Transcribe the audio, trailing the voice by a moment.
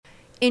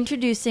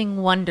Introducing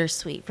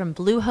Wondersuite from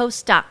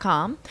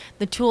Bluehost.com,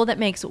 the tool that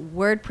makes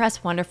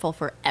WordPress wonderful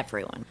for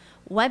everyone.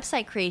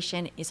 Website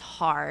creation is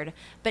hard,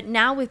 but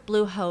now with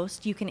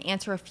Bluehost, you can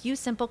answer a few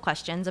simple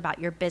questions about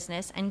your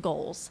business and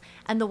goals,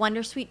 and the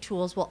Wondersuite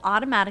tools will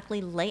automatically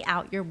lay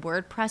out your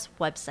WordPress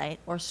website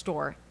or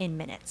store in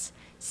minutes.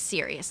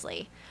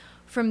 Seriously.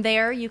 From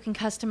there, you can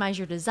customize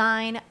your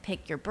design,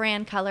 pick your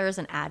brand colors,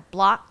 and add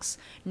blocks.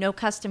 No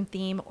custom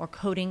theme or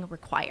coding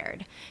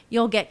required.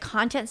 You'll get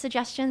content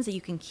suggestions that you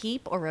can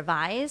keep or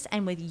revise,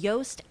 and with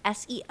Yoast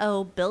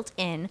SEO built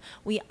in,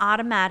 we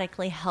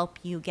automatically help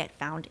you get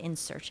found in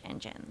search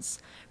engines.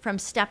 From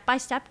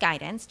step-by-step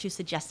guidance to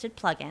suggested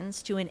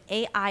plugins to an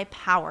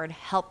AI-powered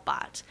help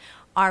bot,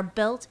 our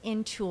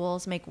built-in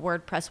tools make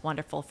WordPress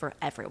wonderful for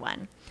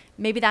everyone.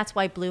 Maybe that's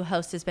why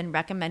Bluehost has been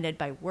recommended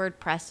by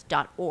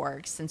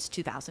WordPress.org since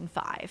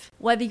 2005.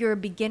 Whether you're a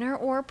beginner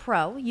or a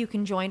pro, you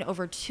can join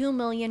over 2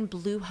 million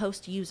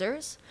Bluehost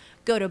users.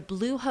 Go to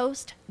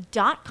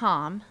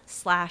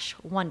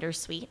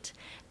bluehost.com/wondersuite.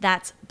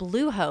 That's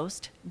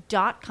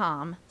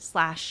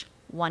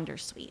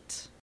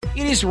bluehost.com/wondersuite.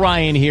 It is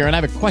Ryan here, and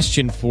I have a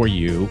question for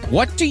you.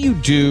 What do you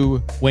do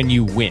when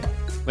you win?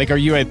 Like, are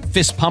you a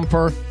fist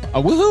pumper,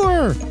 a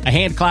woohooer, a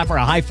hand clapper,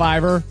 a high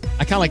fiver?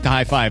 I kind of like the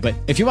high five, but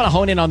if you want to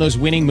hone in on those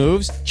winning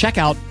moves, check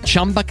out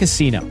Chumba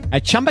Casino.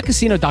 At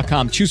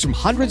ChumbaCasino.com, choose from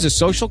hundreds of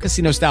social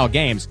casino style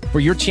games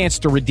for your chance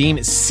to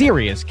redeem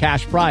serious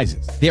cash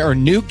prizes. There are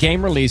new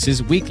game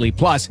releases weekly,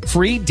 plus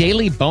free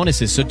daily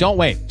bonuses. So don't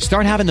wait.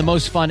 Start having the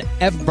most fun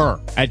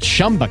ever at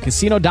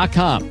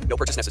ChumbaCasino.com. No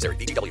purchase necessary.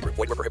 VGW Group.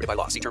 Void where prohibited by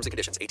law. See terms and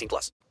conditions.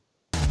 18+.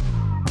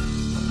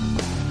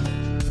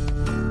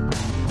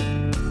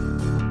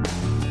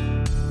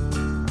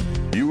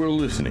 You are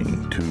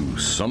listening to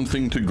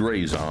Something to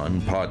Graze On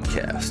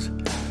podcast.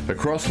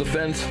 Across the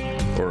fence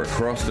or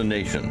across the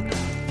nation,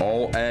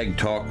 all ag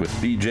talk with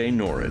BJ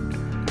Norrid.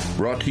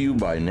 Brought to you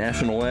by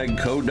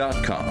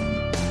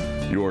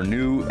nationalagco.com, your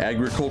new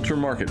agriculture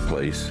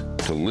marketplace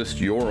to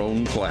list your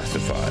own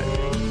classified.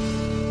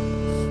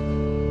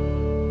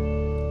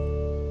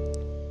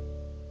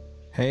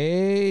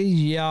 Hey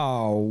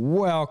y'all,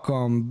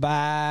 welcome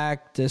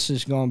back. This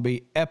is going to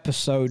be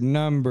episode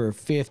number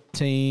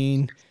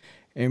 15.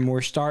 And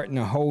we're starting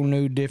a whole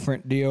new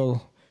different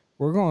deal.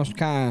 We're going to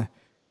kind of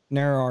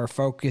narrow our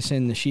focus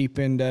in the sheep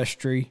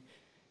industry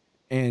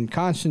and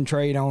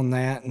concentrate on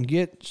that and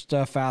get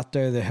stuff out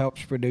there that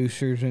helps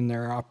producers in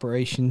their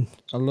operation,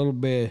 a little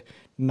bit of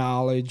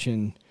knowledge,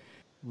 and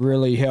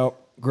really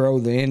help grow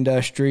the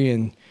industry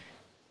and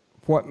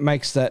what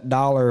makes that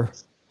dollar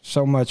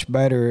so much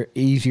better,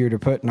 easier to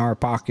put in our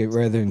pocket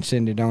rather than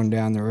send it on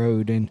down the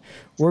road. And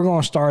we're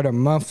going to start a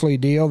monthly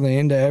deal the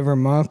end of every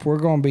month. We're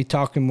going to be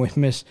talking with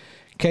Miss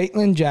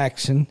Caitlin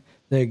Jackson,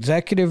 the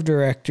Executive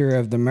Director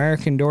of the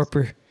American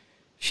Dorper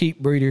Sheep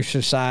Breeders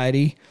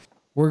Society.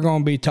 We're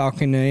going to be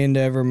talking the end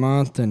of every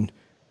month and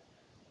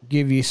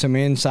give you some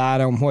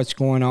insight on what's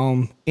going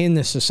on in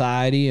the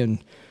society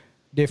and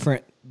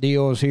different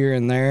deals here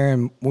and there.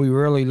 And we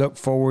really look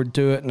forward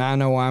to it, and I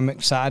know I'm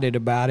excited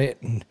about it.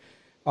 And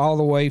all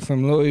the way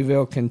from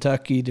Louisville,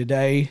 Kentucky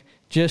today,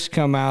 just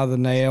come out of the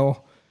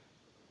NAILE.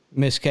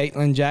 Miss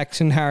Caitlin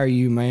Jackson, how are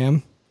you,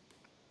 ma'am?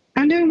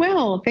 I'm doing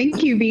well.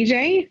 Thank you,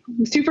 BJ.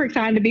 I'm super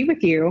excited to be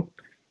with you.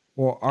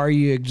 Well, are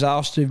you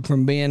exhausted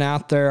from being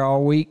out there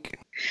all week?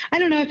 I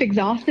don't know if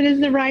exhausted is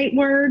the right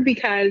word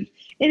because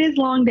it is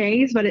long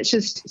days, but it's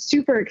just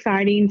super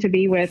exciting to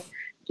be with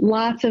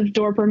lots of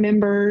Dorper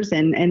members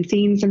and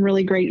seeing some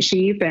really great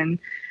sheep. And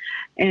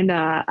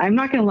I'm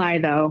not going to lie,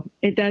 though,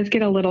 it does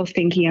get a little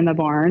stinky in the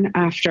barn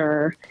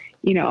after,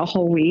 a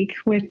whole week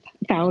with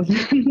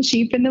 1,000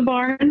 sheep in the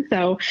barn.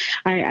 So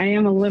I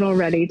am a little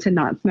ready to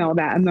not smell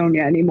that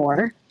ammonia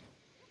anymore.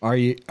 Are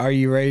you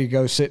ready to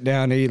go sit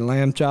down and eat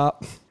lamb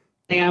chop?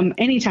 Lamb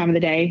any time of the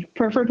day,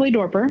 preferably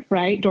Dorper,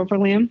 right? Dorper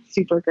lamb,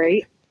 super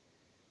great.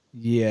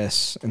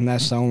 Yes, and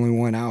that's the only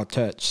one I'll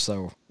touch.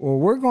 So, well,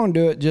 we're going to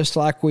do it just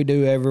like we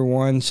do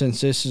everyone,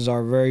 since this is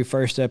our very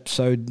first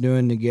episode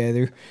doing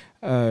together.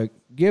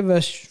 Give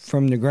us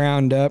from the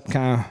ground up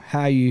kind of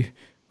how you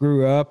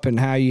grew up and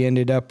how you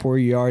ended up where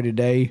you are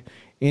today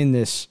in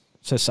this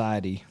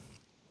society.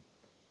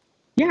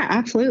 Yeah,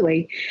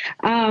 absolutely.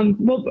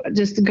 Well,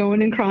 just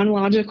going in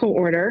chronological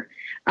order.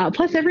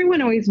 Plus,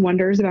 everyone always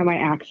wonders about my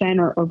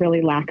accent or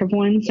really lack of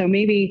one. So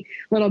maybe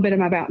a little bit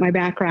about my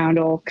background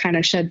will kind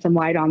of shed some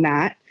light on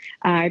that.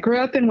 I grew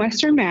up in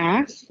Western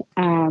Mass,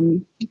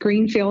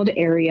 Greenfield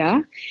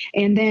area.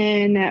 And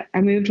then I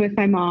moved with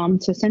my mom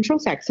to Central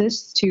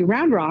Texas, to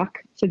Round Rock,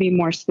 to be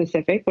more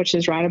specific, which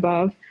is right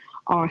above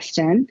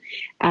Austin,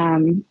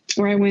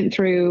 where I went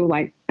through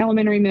like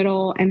elementary,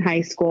 middle, and high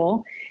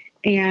school.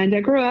 And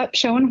I grew up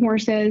showing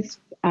horses,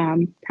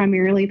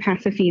 primarily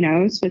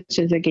Pasafinos, which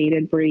is a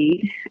gaited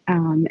breed,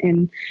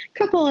 and a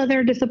couple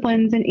other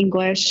disciplines in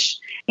English.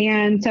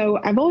 And so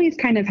I've always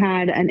kind of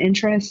had an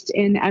interest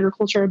in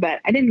agriculture, but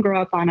I didn't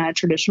grow up on a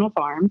traditional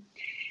farm.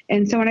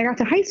 And so when I got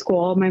to high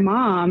school, my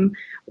mom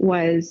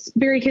was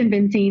very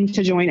convincing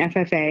to join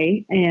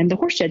FFA and the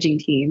horse judging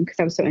team because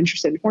I was so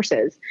interested in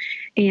horses.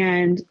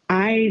 And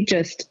I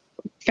just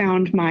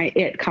found my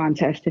it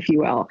contest, if you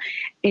will.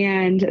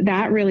 And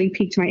that really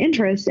piqued my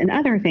interest in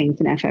other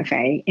things in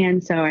FFA.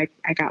 And so I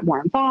got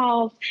more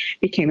involved,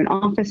 became an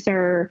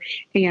officer,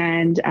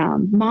 and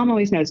mom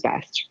always knows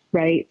best,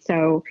 right?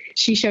 So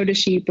she showed a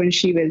sheep when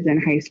she was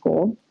in high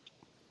school.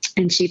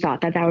 And she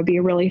thought that would be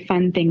a really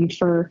fun thing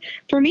for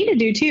me to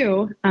do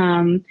too.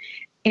 And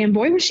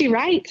boy, was she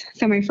right.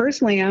 So my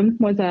first lamb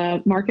was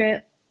a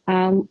market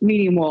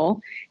medium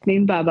wool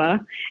named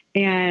Bubba.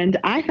 And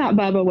I thought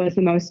Bubba was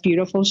the most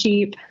beautiful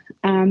sheep,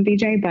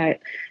 BJ, but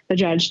the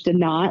judge did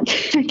not.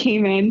 I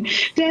came in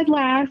dead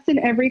last in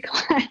every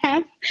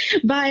class,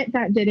 but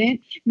that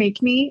didn't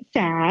make me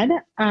sad.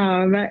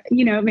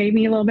 It made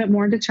me a little bit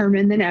more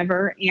determined than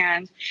ever.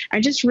 And I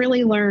just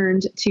really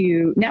learned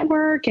to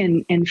network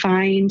and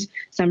find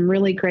some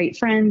really great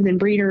friends and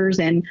breeders.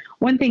 And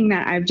one thing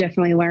that I've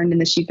definitely learned in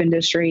the sheep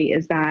industry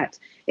is that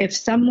if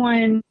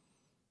someone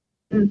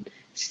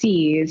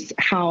sees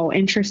how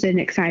interested and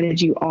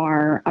excited you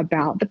are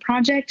about the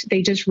project,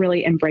 they just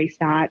really embrace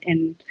that.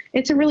 And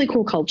it's a really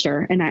cool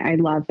culture. And I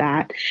love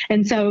that.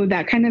 And so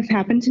that kind of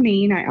happened to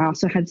me. And I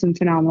also had some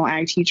phenomenal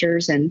ag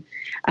teachers. And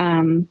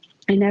I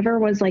never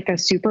was like a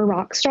super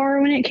rock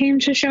star when it came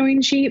to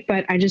showing sheep,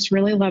 but I just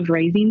really loved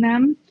raising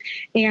them.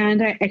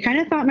 And I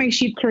kind of thought my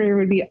sheep career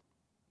would be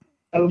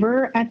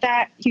over at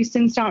that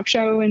Houston stock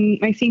show in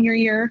my senior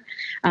year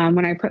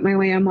when I put my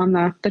lamb on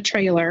the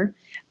trailer.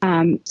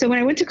 So when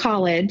I went to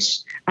college,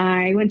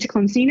 I went to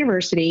Clemson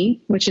University,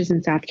 which is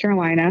in South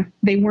Carolina.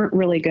 They weren't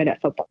really good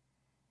at football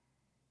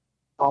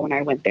when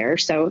I went there,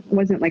 so it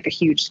wasn't like a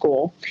huge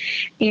school.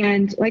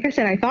 And like I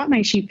said, I thought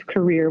my sheep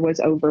career was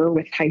over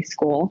with high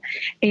school.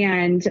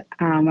 And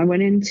I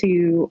went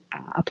into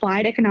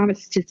applied economic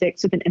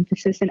statistics with an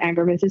emphasis in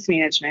agribusiness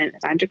management,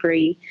 my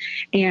degree.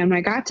 And when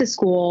I got to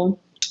school,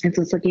 I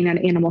was looking at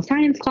an animal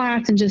science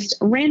class and just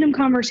a random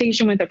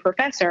conversation with a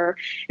professor.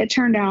 It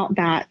turned out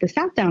that the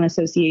South Down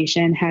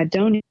Association had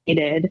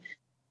donated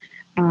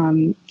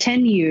 10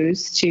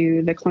 ewes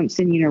to the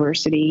Clemson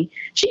University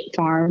sheep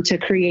farm to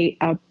create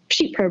a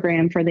sheep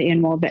program for the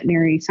animal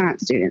veterinary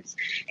science students.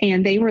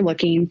 And they were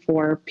looking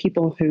for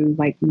people who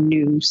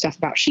knew stuff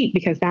about sheep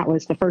because that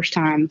was the first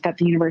time that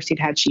the university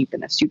had sheep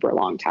in a super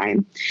long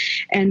time.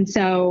 And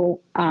so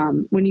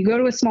when you go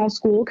to a small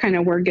school, kind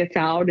of word gets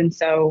out. And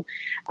so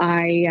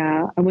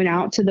I went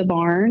out to the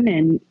barn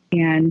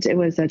and it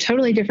was a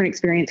totally different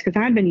experience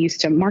because I'd been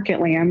used to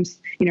market lambs,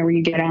 where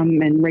you get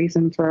them and raise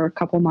them for a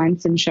couple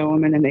months and show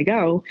them and then they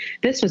go.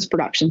 This was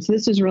production. So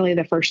this was really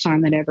the first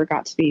time that I ever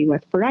got to be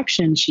with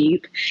production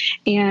sheep.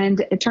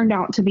 And it turned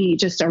out to be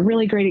just a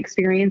really great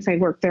experience. I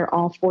worked there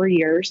all 4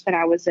 years that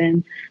I was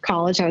in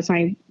college. That was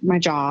my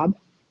job.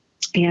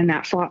 And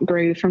that flock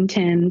grew from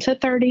 10 to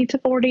 30 to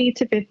 40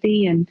 to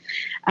 50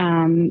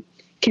 and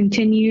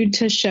continued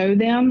to show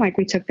them.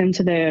 We took them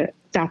to the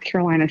South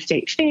Carolina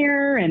State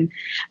Fair and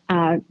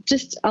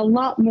just a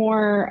lot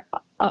more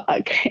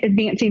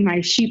advancing my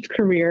sheep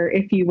career,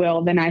 if you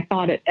will, than I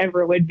thought it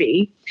ever would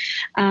be.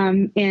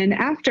 And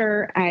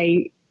after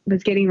I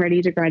was getting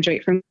ready to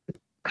graduate from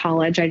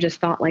college, I just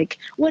thought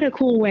what a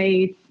cool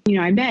way.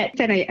 I met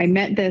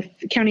this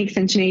county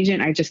extension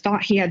agent. I just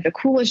thought he had the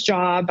coolest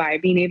job by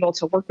being able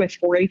to work with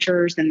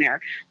 4-H'ers and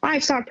their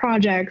livestock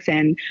projects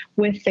and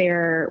with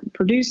their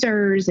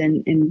producers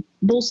and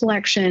bull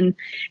selection.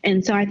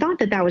 And so I thought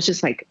that was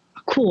just a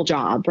cool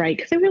job, right?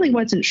 Because I really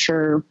wasn't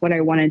sure what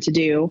I wanted to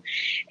do.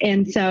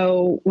 And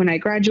so when I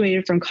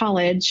graduated from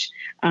college,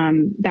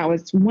 that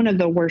was one of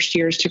the worst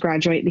years to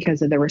graduate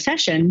because of the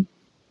recession.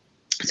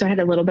 So I had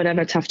a little bit of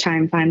a tough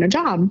time finding a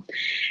job.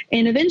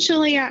 And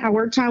eventually I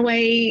worked my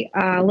way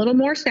a little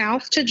more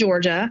south to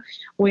Georgia,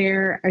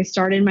 where I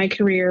started my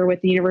career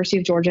with the University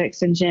of Georgia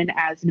Extension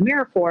as an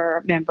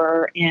AmeriCorps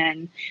member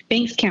in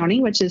Banks County,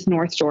 which is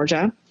North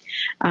Georgia.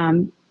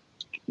 And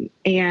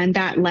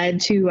that led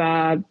to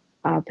a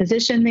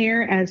position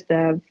there as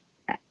the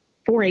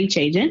 4-H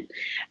agent.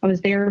 I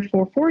was there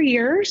for 4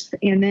 years,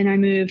 and then I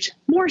moved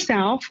more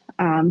south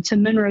to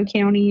Monroe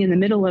County in the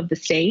middle of the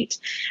state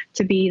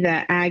to be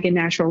the Ag and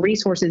Natural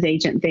Resources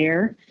agent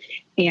there.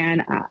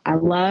 And I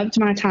loved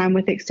my time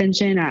with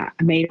Extension. I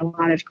made a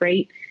lot of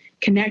great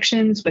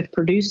connections with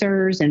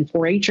producers and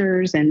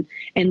 4-H'ers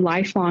and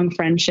lifelong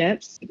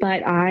friendships.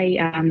 But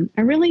I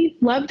really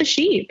loved the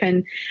sheep,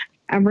 and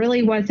I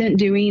really wasn't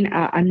doing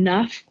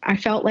enough, I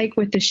felt like,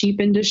 with the sheep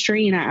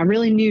industry. And I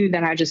really knew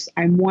that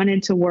I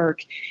wanted to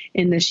work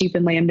in the sheep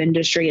and lamb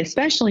industry,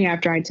 especially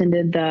after I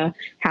attended the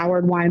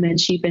Howard Wyman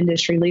Sheep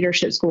Industry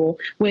Leadership School,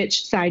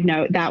 which, side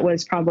note, that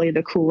was probably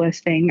the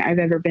coolest thing I've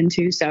ever been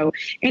to. So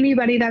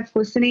anybody that's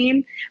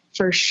listening,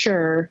 for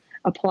sure,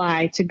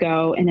 apply to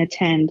go and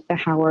attend the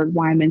Howard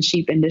Wyman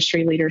Sheep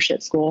Industry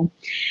Leadership School.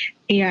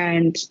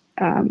 And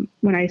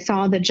when I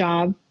saw the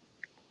job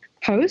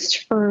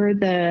post for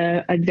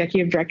the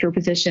executive director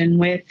position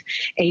with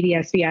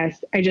ADSBS,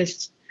 I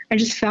just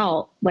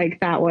felt like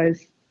that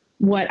was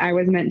what I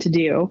was meant to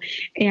do.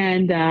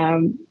 And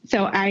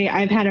so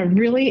I've had a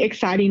really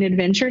exciting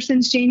adventure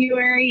since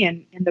January,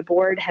 and the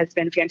board has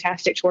been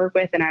fantastic to work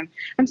with. And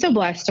I'm so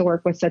blessed to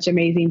work with such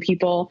amazing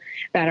people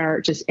that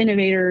are just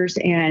innovators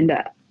and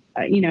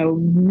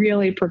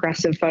really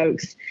progressive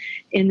folks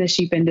in the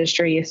sheep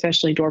industry,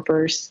 especially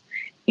Dorpers.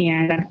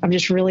 And I've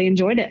just really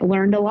enjoyed it,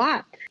 learned a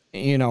lot.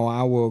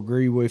 I will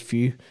agree with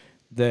you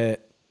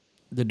that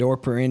the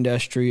Dorper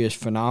industry is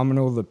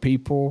phenomenal. The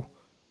people,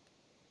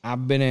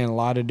 I've been in a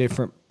lot of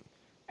different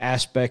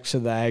aspects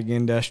of the ag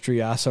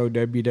industry. I sold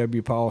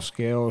W.W. Paul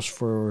scales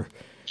for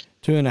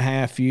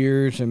 2.5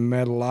 years and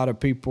met a lot of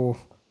people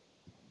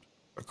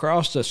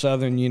across the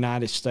southern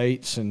United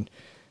States. And,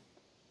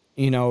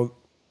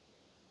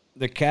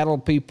 the cattle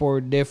people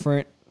are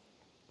different.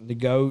 The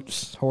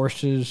goats,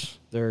 horses,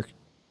 they're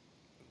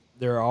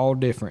all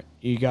different.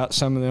 You got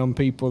some of them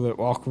people that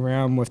walk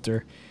around with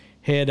their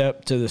head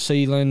up to the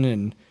ceiling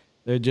and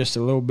they're just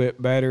a little bit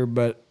better,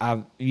 but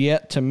I've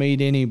yet to meet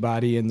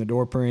anybody in the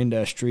Dorper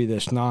industry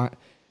that's not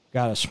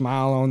got a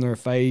smile on their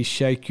face,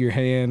 shake your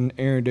hand,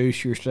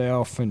 introduce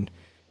yourself, and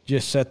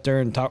just sit there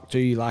and talk to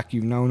you like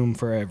you've known them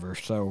forever.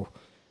 So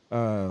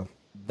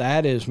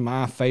that is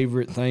my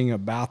favorite thing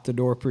about the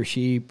Dorper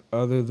sheep,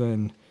 other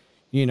than,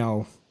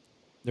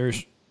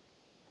 there's,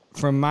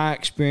 from my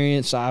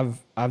experience, I've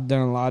done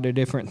a lot of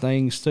different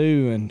things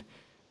too, and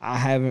I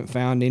haven't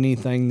found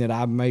anything that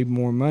I've made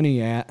more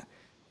money at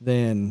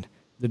than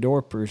the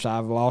Dorpers.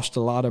 I've lost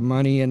a lot of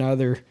money in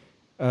other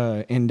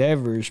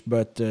endeavors,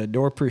 but the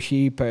Dorper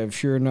sheep have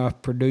sure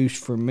enough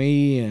produced for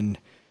me, and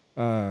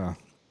I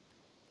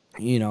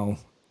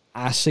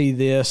see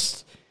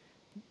this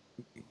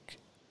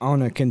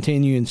on a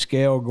continuing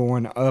scale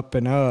going up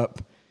and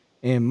up.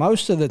 And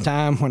most of the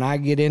time when I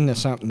get into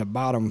something, the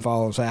bottom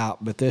falls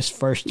out. But this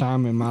first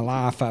time in my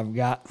life I've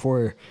got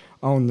for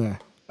on the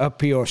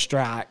uphill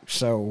strike.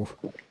 So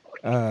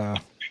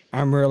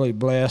I'm really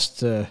blessed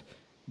to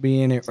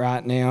be in it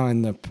right now.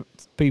 And the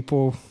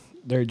people,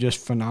 they're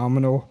just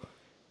phenomenal.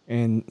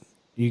 And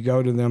you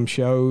go to them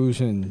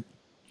shows and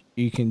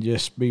you can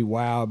just be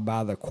wowed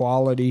by the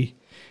quality.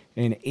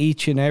 And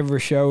each and every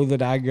show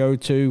that I go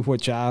to,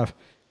 which I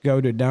go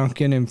to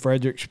Duncan in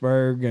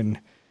Fredericksburg, and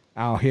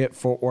I'll hit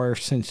Fort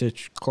Worth since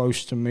it's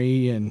close to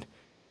me. And,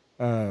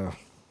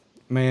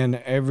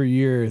 man, every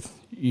year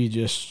you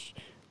just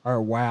are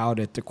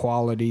wowed at the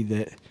quality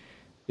that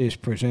is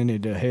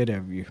presented ahead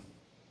of you.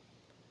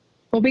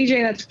 Well,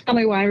 BJ, that's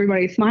probably why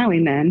everybody's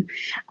smiling then.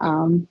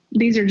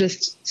 These are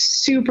just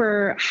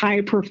super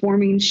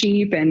high-performing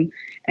sheep, and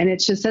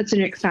it's just such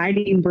an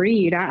exciting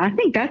breed. I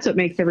think that's what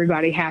makes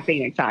everybody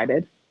happy and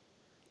excited.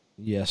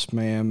 Yes,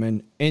 ma'am.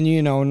 And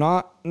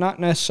not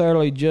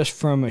necessarily just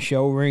from a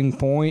show ring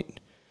point.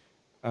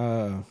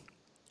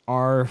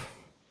 Our,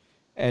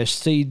 as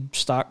seed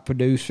stock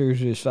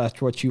producers, if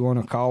that's what you want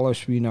to call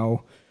us,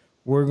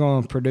 we're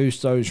going to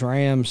produce those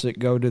rams that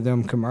go to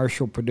them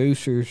commercial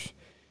producers,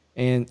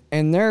 and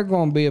they're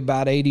going to be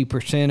about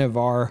 80% of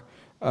our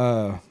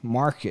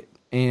market.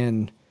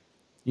 And,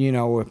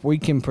 if we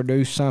can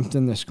produce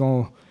something that's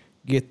going to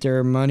get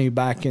their money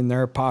back in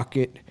their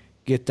pocket,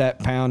 get that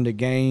pound of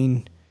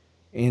gain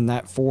in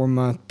that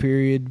 4-month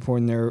period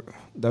when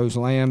those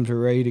lambs are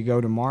ready to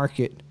go to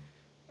market,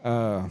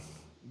 I've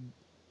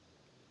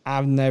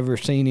never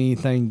seen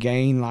anything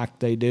gain like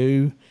they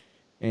do.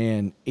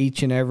 And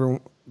each and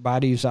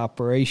everybody's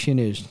operation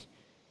is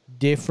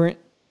different,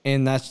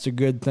 and that's the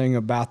good thing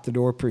about the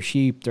Dorper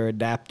sheep. They're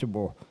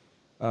adaptable.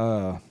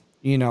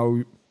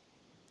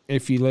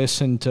 If you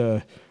listen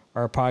to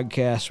our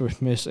podcast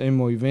with Miss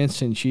Emily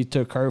Vincent, she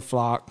took her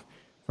flock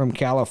from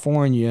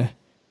California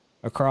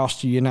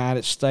across the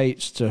United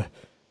States to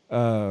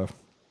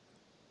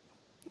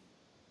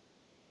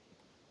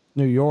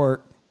New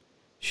York.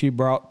 She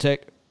brought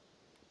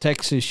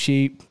Texas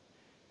sheep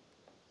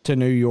to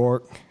New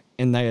York,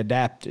 and they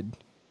adapted.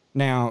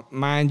 Now,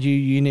 mind you,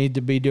 you need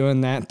to be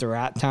doing that at the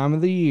right time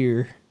of the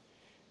year.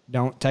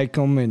 Don't take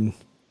them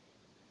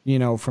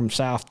from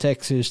South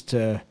Texas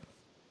to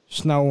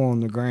snow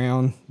on the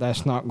ground.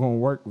 That's not going to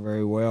work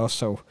very well,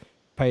 so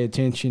pay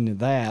attention to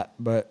that.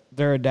 But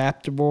they're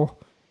adaptable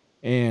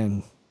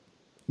and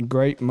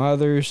great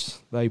mothers.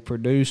 They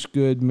produce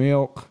good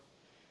milk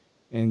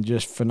and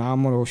just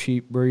phenomenal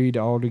sheep breed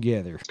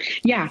altogether.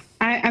 Yeah,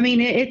 I mean,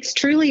 it's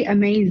truly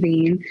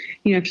amazing.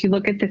 If you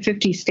look at the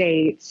 50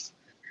 states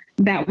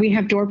that we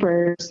have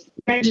Dorpers,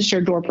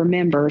 registered Dorper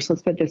members,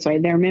 let's put it this way,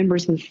 they're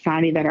members of the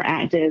society that are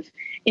active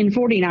in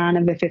 49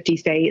 of the 50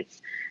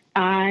 states.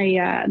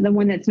 The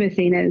one that's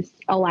missing is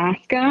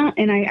Alaska,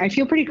 and I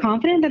feel pretty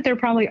confident that there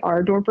probably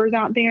are Dorpers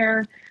out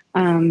there.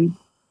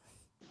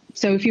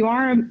 So if you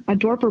are a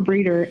Dorper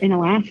breeder in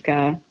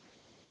Alaska,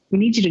 we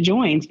need you to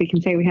join so we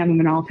can say we have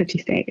them in all 50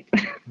 states.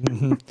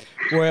 Mm-hmm.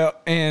 Well,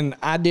 and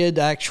I did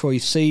actually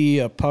see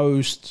a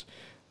post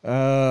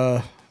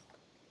a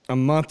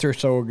month or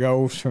so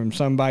ago from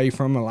somebody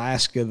from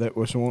Alaska that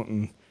was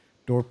wanting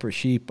Dorper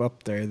sheep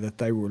up there, that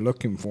they were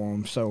looking for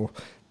them. So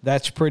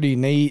that's pretty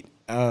neat.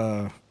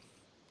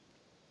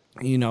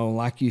 you know,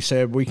 like you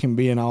said, we can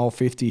be in all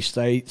 50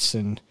 states,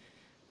 and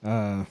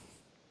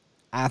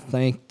I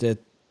think that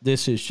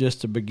this is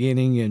just the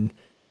beginning, and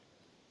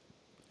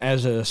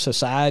as a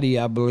society,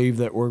 I believe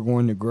that we're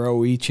going to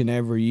grow each and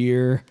every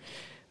year.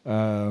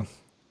 And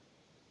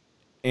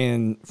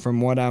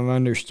from what I've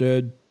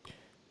understood,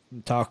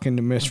 talking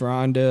to Miss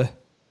Rhonda,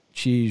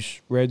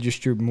 she's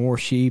registered more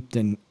sheep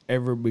than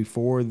ever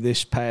before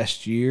this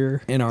past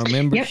year. In our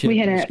membership,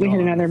 Yep, we had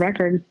another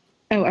record.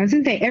 Oh, I was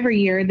going to say, every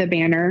year the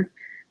Banner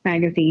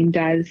magazine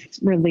does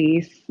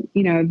release,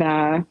 you know,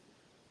 the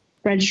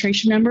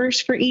registration numbers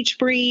for each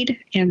breed,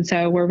 and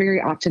so we're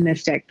very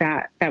optimistic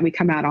that we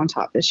come out on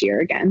top this year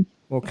again.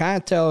 Well, kind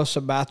of tell us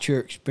about your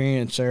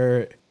experience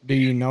there. Do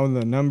you know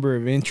the number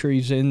of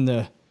entries in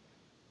the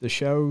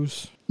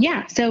shows?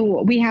 Yeah,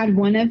 so we had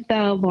one of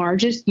the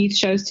largest youth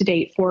shows to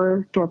date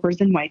for Dorpers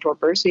and White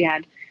Dorpers. We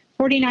had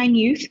 49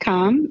 youth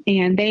come,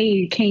 and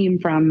they came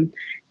from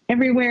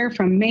everywhere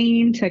from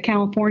Maine to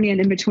California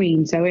and in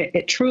between. So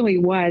it truly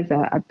was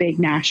a big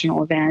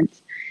national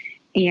event.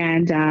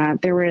 And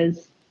there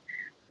was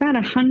about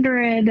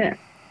 100,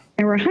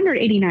 there were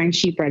 189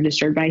 sheep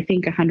registered, but I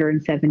think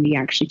 170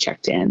 actually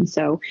checked in.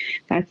 So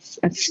that's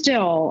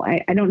still,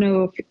 I don't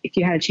know if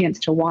you had a chance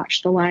to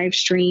watch the live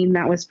stream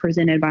that was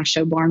presented by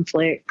Show Barn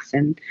Flicks,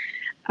 and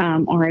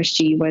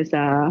RSG was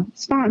a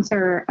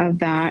sponsor of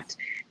that.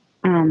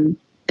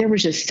 There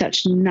was just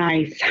such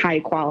nice, high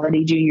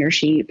quality junior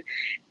sheep.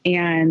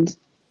 And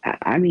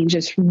I mean,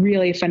 just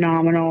really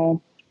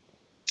phenomenal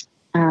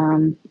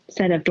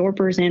set of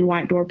Dorpers and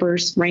White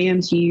Dorpers,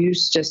 rams,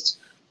 ewes, just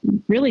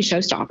really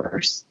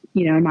showstoppers,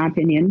 you know, in my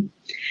opinion.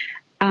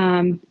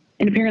 And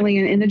apparently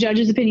in the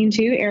judge's opinion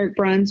too, Eric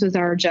Bruns was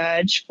our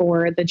judge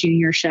for the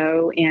junior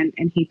show, and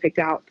he picked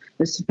out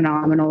this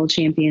phenomenal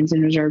champions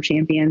and reserve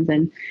champions,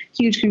 and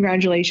huge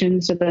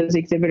congratulations to those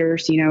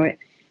exhibitors. You know,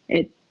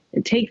 it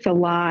takes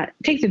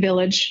a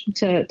village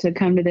to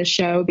come to this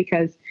show,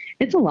 because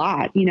it's a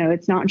lot. You know,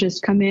 it's not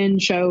just come in,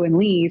 show, and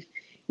leave.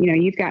 You know,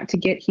 you've got to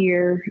get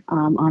here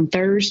on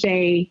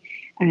Thursday,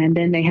 and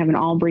then they have an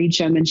all-breed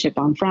showmanship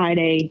on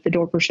Friday. The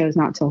Dorper show's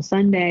not till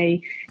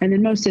Sunday. And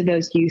then most of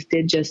those youth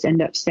did just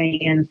end up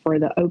staying for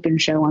the open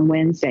show on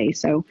Wednesday.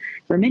 So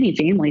for many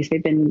families,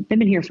 they've been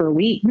here for a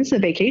week. This is a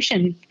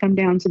vacation. Come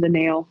down to the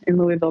NAILE in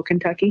Louisville,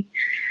 Kentucky.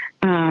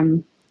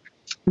 The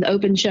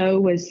open show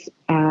was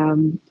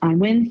on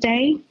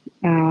Wednesday,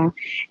 and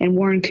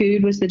Warren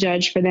Cood was the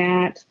judge for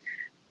that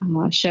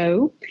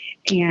show.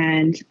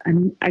 And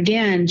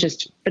again,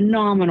 just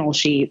phenomenal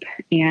sheep.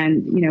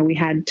 And, you know, we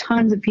had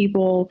tons of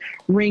people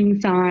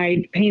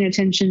ringside paying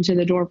attention to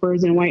the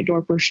Dorpers and White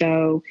Dorper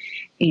show.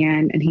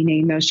 And he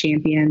named those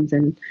champions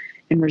and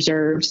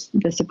reserves.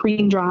 The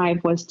Supreme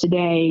Drive was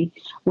today,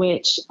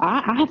 which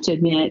I have to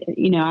admit,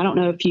 you know, I don't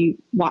know if you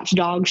watch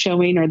dog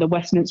showing or the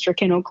Westminster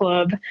Kennel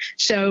Club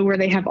show where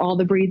they have all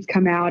the breeds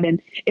come out,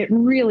 and it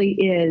really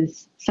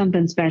is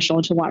something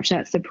special to watch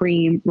that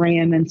Supreme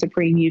Ram and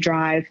Supreme Ewe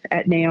Drive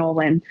at NAILE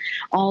and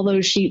all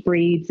those sheep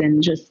breeds,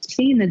 and just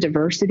seeing the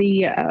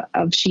diversity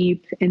of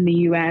sheep in the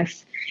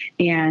U.S.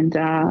 And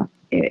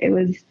it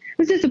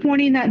was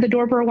disappointing that the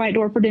Dorper or White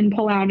Dorper didn't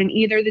pull out in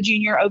either the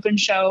junior open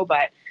show,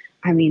 but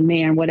I mean,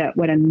 man, what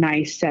a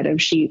nice set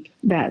of sheep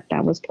that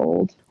was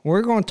pulled.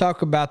 We're going to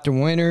talk about the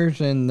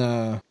winners in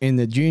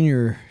the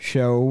junior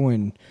show,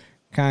 and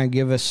kind of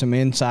give us some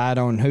insight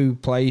on who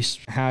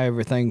placed, how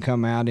everything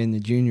come out in the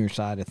junior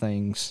side of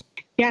things.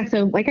 Yeah,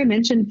 so like I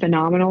mentioned,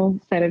 phenomenal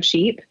set of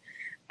sheep.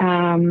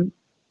 I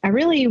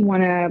really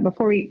want to,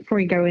 before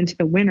we go into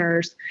the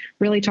winners,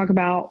 really talk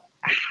about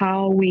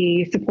how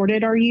we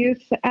supported our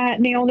youth at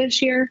NAILE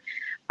this year.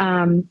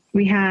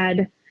 We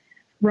had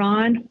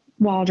Ron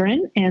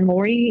Waldron and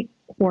Lori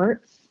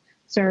Hortz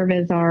serve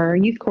as our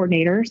youth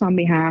coordinators on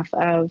behalf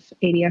of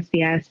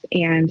ADSBS,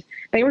 and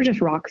they were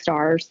just rock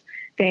stars.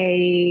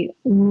 They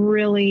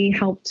really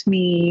helped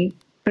me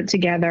put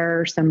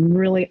together some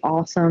really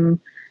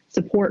awesome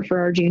support for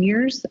our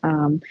juniors.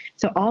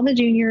 So all the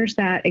juniors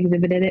that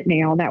exhibited at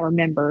NAILE that were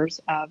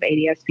members of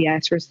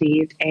ADSBS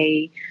received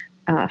a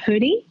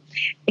hoodie.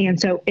 And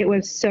so it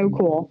was so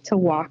cool to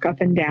walk up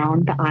and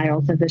down the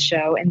aisles of the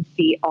show and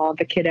see all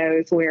the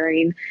kiddos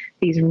wearing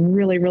these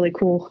really, really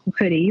cool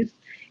hoodies.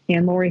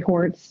 And Lori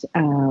Hortz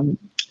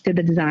did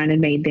the design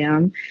and made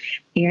them.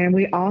 And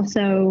we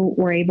also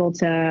were able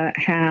to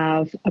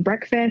have a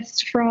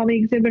breakfast for all the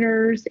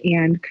exhibitors,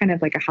 and kind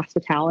of like a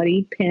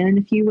hospitality pin,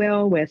 if you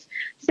will, with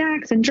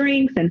snacks and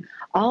drinks. And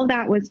all of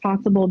that was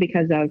possible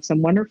because of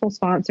some wonderful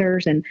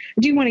sponsors. And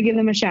I do want to give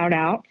them a shout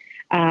out.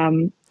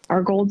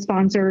 Our gold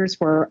sponsors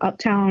were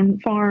Uptown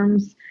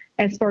Farms,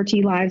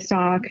 Espartee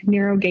Livestock,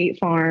 Narrow Gate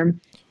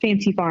Farm,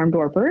 Fancy Farm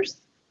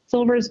Dorpers.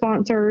 Silver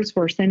sponsors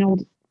were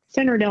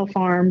Centerdale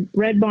Farm,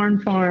 Red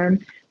Barn Farm,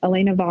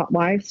 Elena Vaught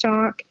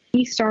Livestock,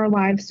 East Star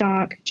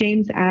Livestock,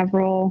 James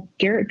Averill,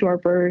 Garrett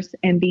Dorpers,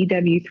 and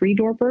BW3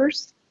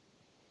 Dorpers.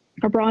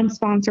 Our bronze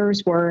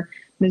sponsors were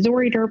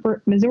Missouri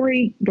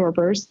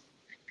Dorpers,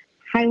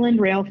 Highland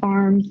Rail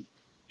Farms,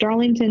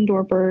 Darlington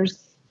Dorpers,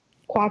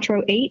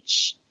 Quattro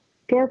H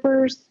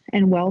Dorpers,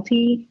 and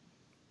Welty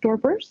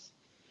Dorpers.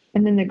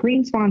 And then the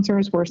green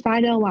sponsors were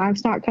Seidel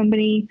Livestock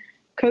Company,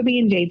 Kobe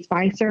and Jade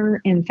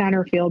Spicer, and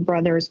Satterfield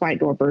Brothers White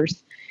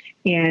Dorpers.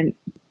 And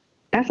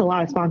that's a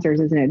lot of sponsors,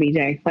 isn't it,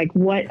 BJ? Like,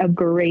 what a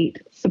great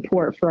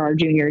support for our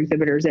junior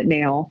exhibitors at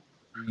NAILE.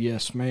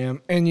 Yes,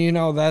 ma'am. And, you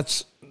know,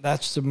 that's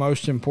the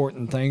most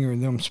important thing, are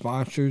them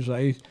sponsors.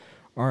 They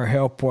are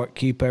help what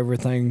keep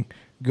everything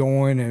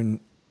going and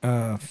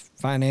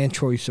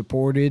financially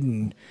supported,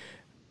 and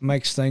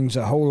makes things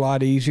a whole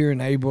lot easier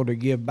and able to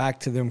give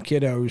back to them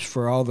kiddos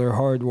for all their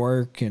hard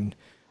work. And,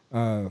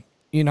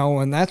 you know,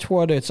 and that's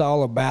what it's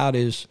all about,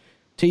 is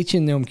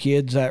teaching them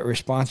kids that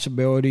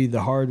responsibility,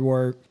 the hard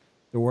work,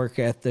 the work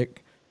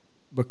ethic,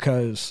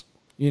 because,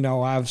 you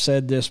know, I've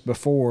said this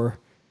before,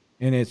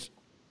 and it's,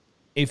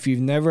 if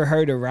you've never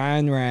heard of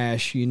Ryan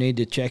Rash, you need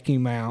to check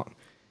him out.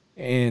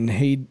 And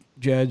he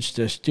judged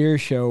a steer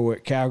show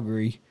at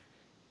Calgary,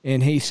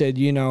 and he said,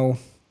 you know,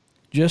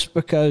 just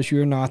because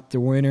you're not the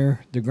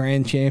winner, the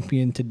grand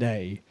champion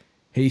today,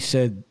 he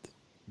said,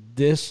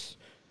 this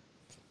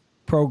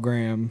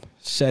program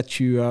sets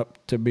you up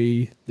to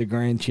be the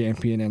grand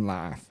champion in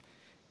life.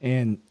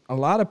 And a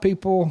lot of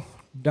people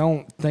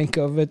don't think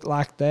of it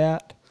like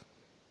that.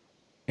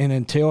 And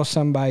until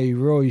somebody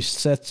really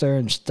sits there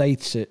and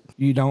states it,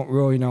 you don't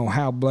really know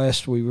how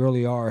blessed we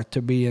really are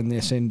to be in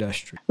this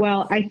industry.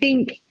 Well, I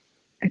think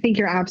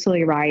you're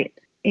absolutely right.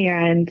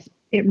 And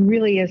it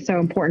really is so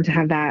important to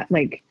have that,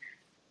 like,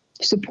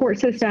 support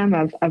system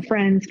of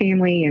friends,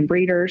 family, and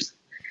breeders.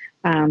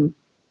 And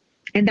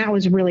that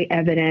was really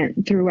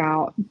evident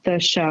throughout the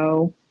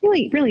show,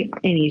 really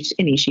any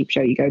sheep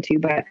show you go to,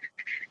 but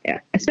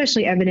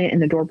especially evident in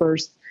the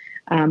Dorpers.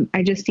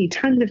 I just see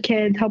tons of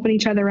kids helping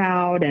each other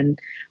out. And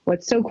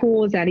what's so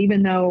cool is that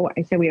even though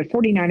I said we have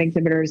 49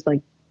 exhibitors,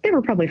 like, there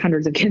were probably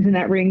hundreds of kids in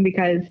that ring,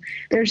 because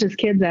there's just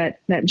kids that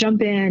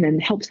jump in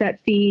and help set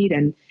feed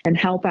and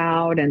help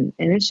out. And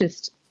it's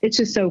just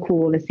so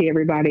cool to see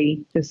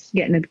everybody just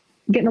getting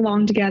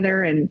along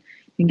together and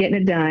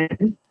getting it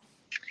done.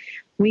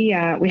 We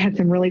had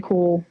some really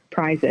cool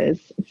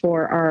prizes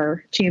for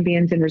our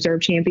champions and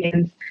reserve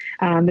champions.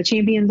 The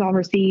champions all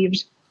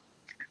received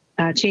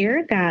a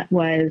chair that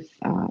was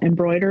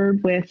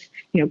embroidered with,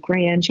 you know,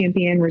 grand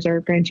champion,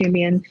 reserve grand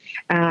champion.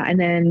 And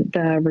then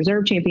the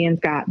reserve champions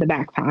got the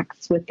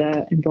backpacks with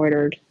the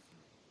embroidered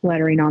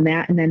lettering on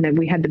that. And then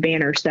we had the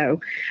banner. So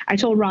I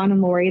told Ron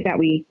and Lori that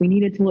we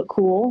needed to look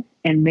cool,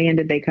 and man,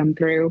 did they come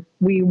through.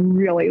 We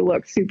really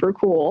looked super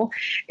cool.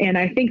 And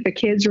I think the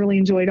kids really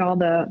enjoyed all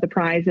the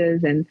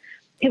prizes, and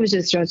it was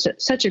just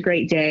such a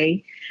great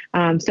day.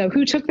 So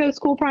who took those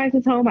cool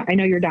prizes home? I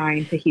know you're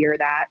dying to hear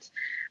that,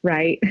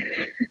 right?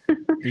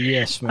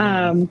 Yes,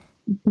 ma'am.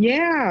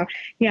 Yeah.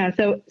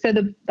 So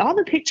all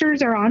the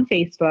pictures are on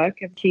Facebook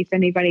in case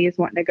anybody is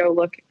wanting to go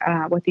look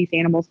what these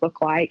animals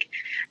look like.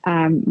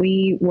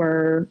 We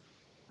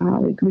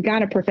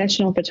got a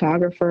professional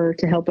photographer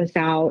to help us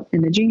out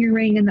in the junior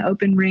ring and the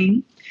open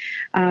ring.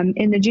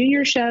 In the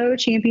junior show,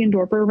 champion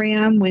Dorper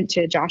Ram went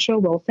to Joshua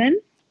Wilson.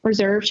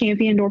 Reserve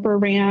champion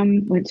Dorper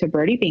Ram went to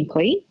Brody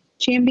Binkley.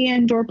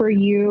 Champion Dorper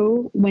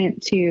U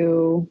went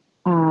to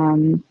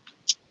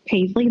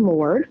Paisley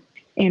Lord.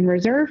 And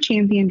reserve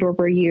champion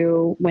Dorper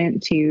U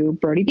went to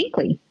Brody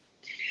Binkley.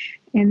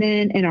 And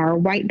then in our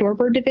white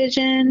Dorper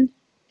division,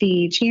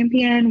 the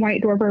champion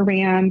white Dorper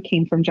Ram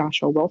came from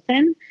Joshua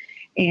Wilson.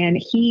 And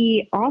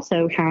he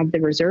also had the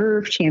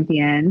reserve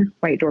champion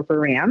white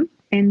Dorper Ram.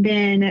 And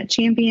then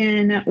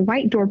champion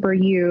white Dorper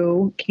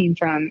U came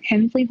from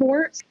Hensley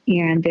Horse.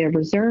 And the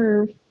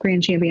reserve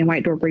grand champion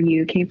white Dorper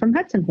U came from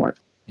Hudson Horse.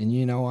 And,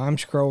 you know, I'm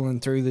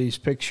scrolling through these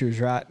pictures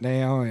right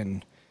now,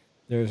 and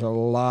there's a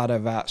lot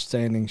of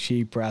outstanding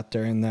sheep right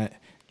there in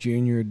that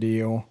junior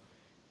deal.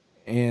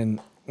 And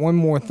one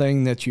more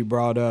thing that you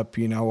brought up,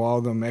 you know,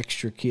 all them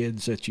extra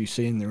kids that you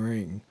see in the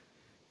ring.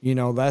 You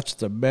know, that's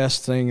the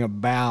best thing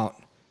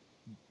about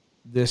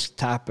this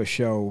type of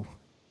show.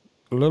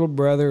 Little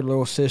brother,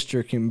 little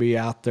sister can be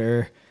out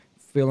there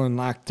feeling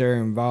like they're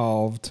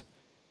involved.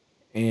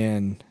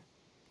 And,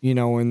 you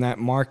know, in that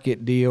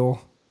market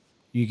deal,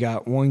 you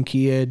got one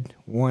kid,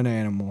 one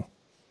animal.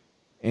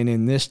 And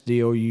in this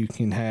deal, you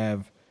can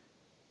have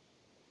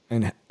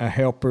a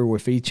helper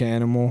with each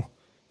animal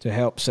to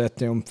help set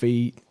them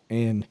feet.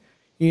 And,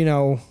 you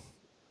know,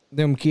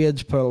 them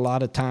kids put a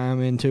lot of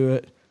time into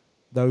it.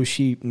 Those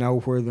sheep know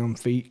where them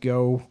feet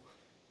go.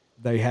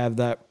 They have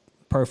that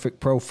perfect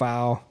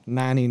profile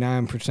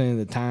 99% of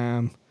the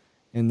time,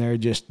 and they're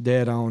just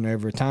dead on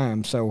every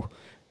time. So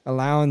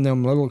allowing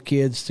them little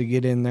kids to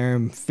get in there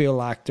and feel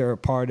like they're a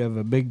part of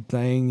a big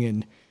thing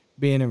and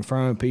being in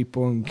front of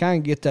people and kind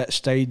of get that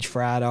stage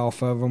fright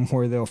off of them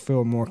where they'll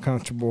feel more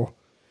comfortable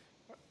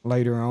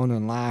later on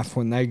in life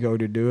when they go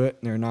to do it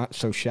and they're not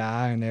so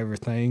shy and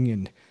everything,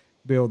 and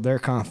build their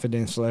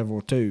confidence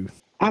level too.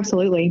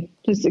 Absolutely.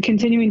 Just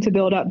continuing to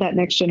build up that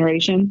next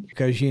generation.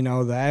 Because, you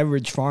know, the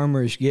average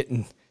farmer is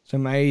getting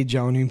some age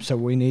on him, so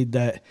we need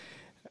that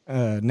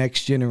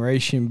next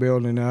generation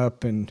building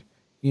up. And,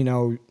 you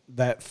know,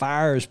 that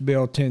fire is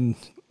built in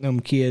them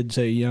kids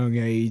at a young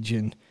age.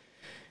 And,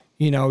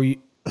 you know,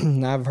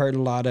 I've heard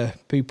a lot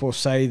of people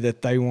say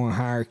that they want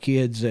to hire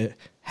kids that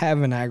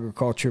have an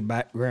agriculture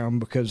background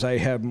because they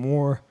have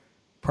more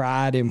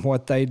pride in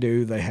what they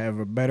do. They have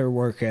a better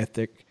work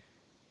ethic.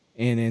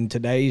 And in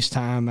today's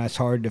time, that's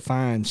hard to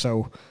find.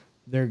 So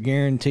they're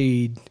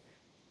guaranteed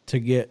to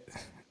get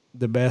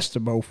the best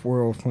of both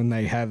worlds when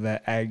they have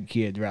that ag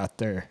kid right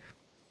there.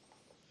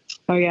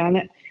 Oh,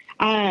 yeah.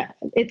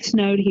 It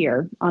snowed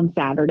here on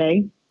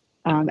Saturday.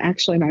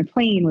 Actually, my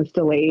plane was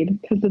delayed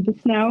because of the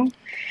snow.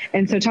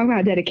 And so talking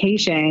about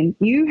dedication,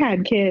 you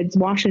had kids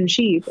washing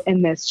sheep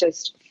in this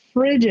just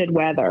frigid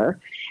weather.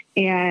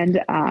 And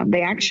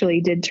they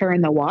actually did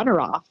turn the water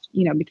off,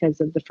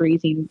 because of the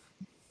freezing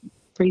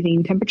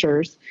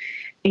temperatures.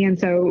 And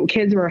so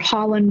kids were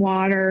hauling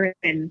water,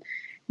 and,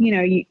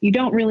 you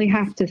don't really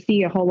have to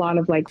see a whole lot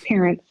of like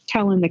parents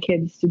telling the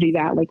kids to do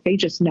that. Like they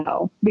just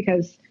know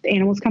because the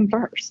animals come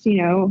first,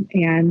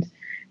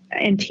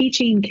 and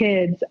teaching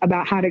kids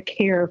about how to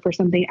care for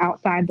something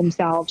outside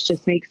themselves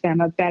just makes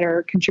them a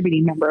better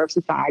contributing member of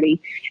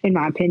society, in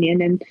my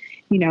opinion. And,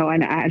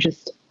 and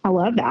I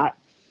love that.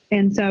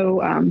 And so,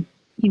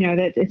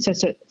 that it's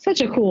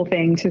such a cool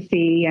thing to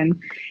see.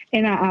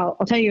 And I'll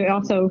tell you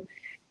also,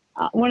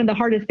 one of the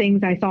hardest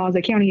things I saw as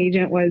a county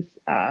agent was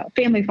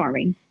family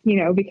farming,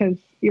 because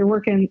you're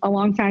working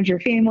alongside your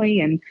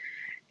family,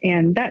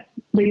 and that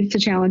leads to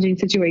challenging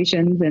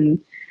situations. And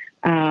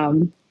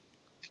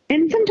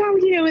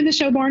sometimes, in the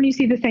show barn, you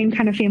see the same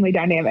kind of family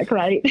dynamic,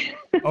 right?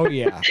 Oh,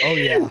 yeah.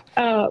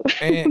 But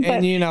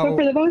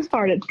for the most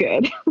part, it's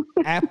good.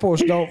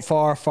 Apples don't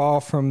fall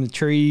from the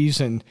trees,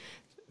 and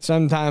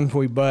sometimes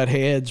we butt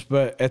heads,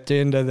 but at the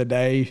end of the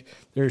day,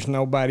 there's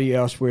nobody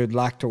else we'd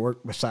like to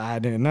work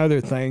beside. And another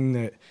thing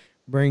that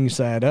brings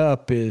that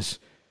up is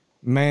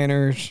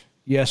manners.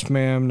 Yes,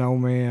 ma'am. No,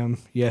 ma'am.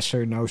 Yes,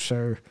 sir. No,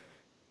 sir.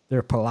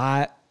 They're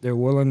polite. They're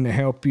willing to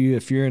help you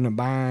if you're in a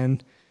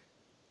bind.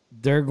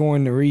 They're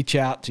going to reach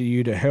out to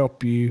you to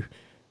help you,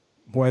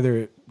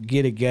 whether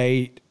get a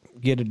gate,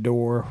 get a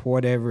door,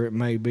 whatever it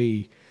may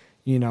be.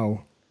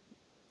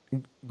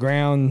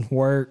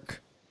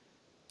 Groundwork,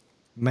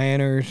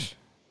 manners,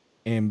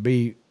 and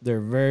they're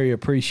very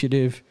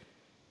appreciative,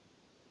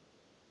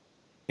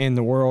 and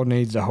the world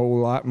needs a whole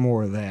lot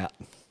more of that.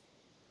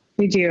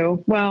 We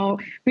do. Well,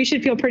 we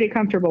should feel pretty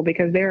comfortable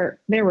because there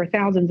were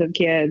thousands of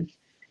kids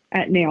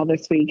at NAILE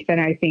this week that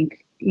I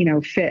think,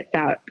 fit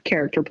that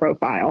character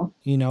profile.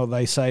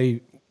 They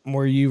say,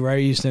 were you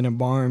raised in a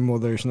barn? Well,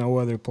 there's no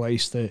other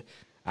place that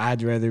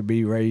I'd rather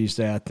be raised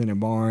at than a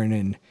barn.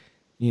 And,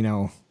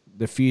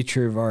 the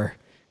future of our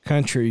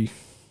country,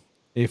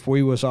 if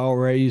we was all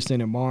raised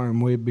in a barn,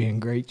 we'd be in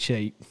great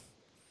shape.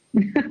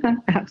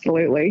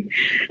 Absolutely.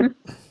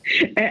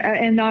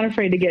 And not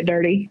afraid to get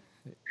dirty.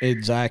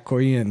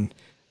 Exactly. And,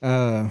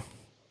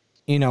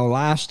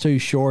 life's too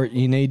short.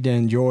 You need to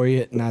enjoy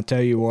it. And I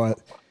tell you what,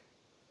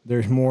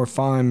 there's more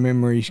fond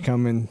memories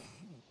coming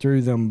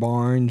through them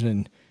barns,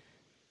 and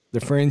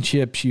the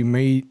friendships you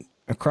meet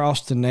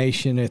across the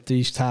nation at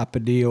these type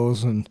of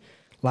deals. And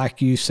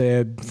like you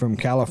said, from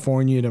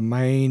California to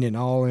Maine and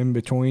all in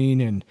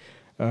between. And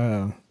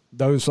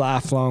those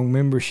lifelong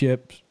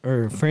memberships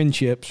or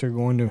friendships are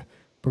going to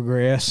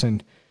progress.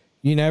 And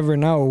you never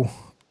know,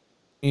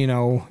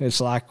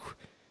 it's like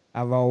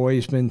I've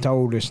always been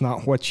told, it's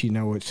not what you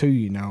know, it's who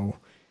you know.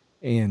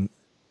 And,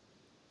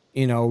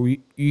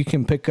 you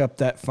can pick up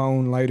that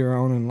phone later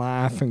on in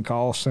life and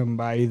call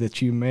somebody that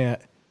you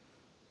met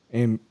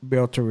and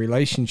built a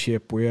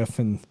relationship with,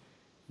 and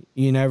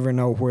you never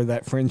know where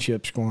that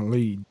friendship's going to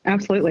lead.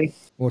 Absolutely.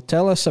 Well,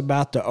 tell us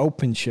about the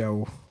open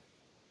show,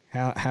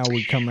 how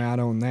we come out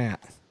on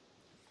that.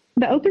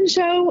 The open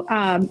show,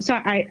 so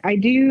I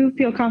do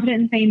feel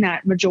confident in saying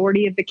that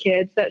majority of the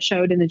kids that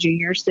showed in the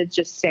juniors did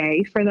just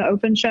stay for the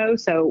open show.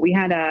 So we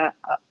had a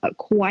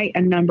quite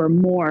a number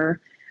more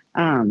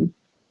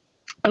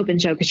open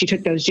show because she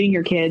took those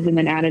junior kids and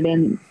then added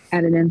in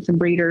some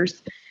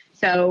breeders.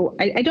 So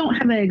I don't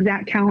have an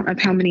exact count of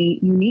how many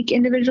unique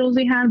individuals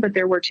we had, but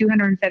there were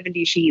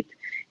 270 sheep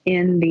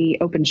in the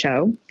open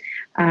show.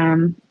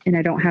 And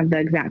I don't have the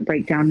exact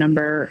breakdown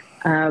number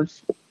of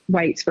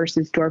whites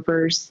versus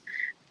Dorpers.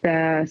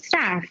 The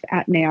staff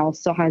at NAILE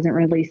still hasn't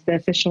released the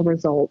official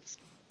results,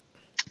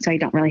 so I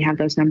don't really have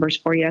those numbers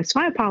for you. So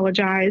I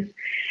apologize.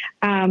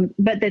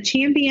 But the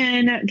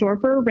champion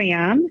Dorper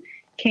Ram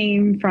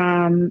came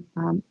from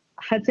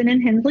Hudson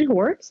and Hensley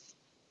Horse.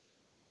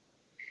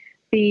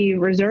 The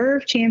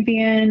reserve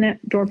champion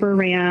Dorper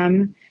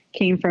Ram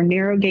came from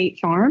Narrow Gate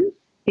Farm.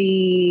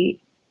 The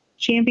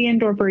champion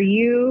Dorper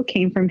Ewe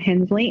came from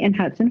Hensley and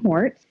Hudson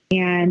Horse.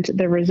 And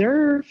the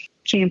reserve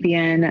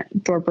champion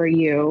Dorper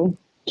Ewe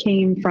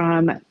came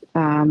from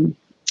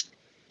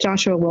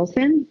Joshua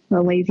Wilson,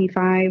 the Lazy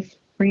Five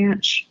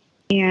Ranch.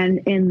 And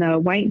in the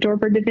White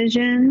Dorper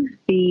division,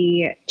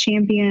 the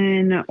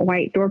champion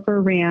White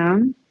Dorper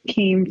Ram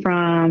came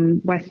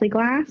from Wesley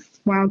Glass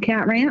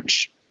Wildcat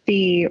Ranch.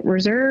 The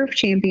reserve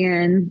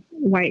champion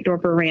White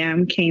Dorper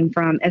Ram came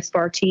from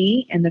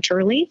Espartee and the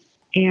Turleys.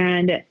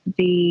 And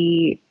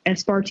the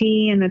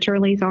Espartee and the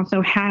Turleys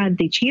also had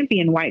the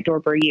champion White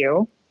Dorper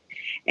Ewe.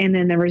 And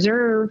then the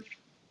reserve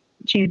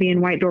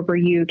champion White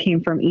Dorper ewe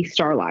came from East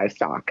Star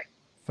Livestock.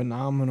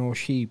 Phenomenal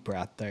sheep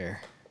right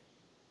there.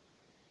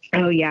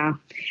 Oh, yeah.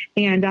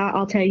 And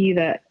I'll tell you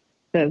that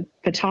the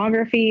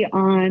photography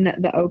on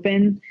the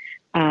open,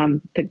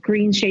 the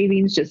green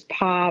shavings just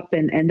pop,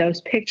 and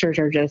those pictures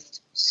are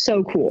just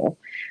so cool.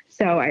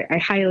 So I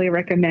highly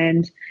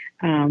recommend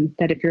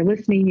that if you're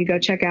listening, you go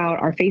check out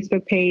our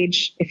Facebook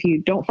page. If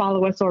you don't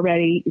follow us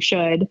already, you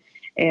should.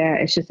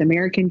 It's just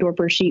American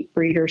Dorper Sheep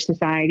Breeder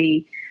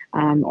Society,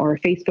 or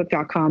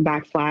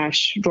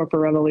facebook.com/Dorper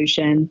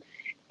Revolution.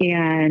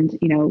 And,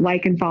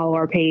 like and follow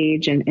our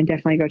page, and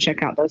definitely go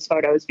check out those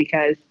photos,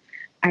 because,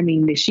 I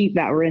mean, the sheep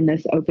that were in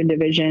this open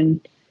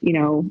division,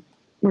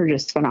 were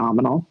just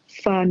phenomenal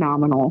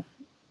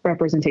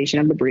representation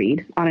of the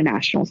breed on a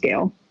national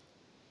scale.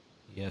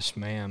 Yes,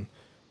 ma'am.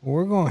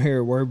 We're going to hear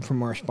a word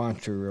from our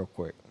sponsor real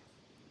quick.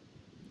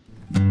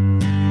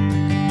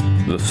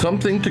 The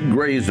Something to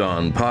Graze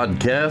On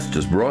podcast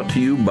is brought to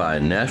you by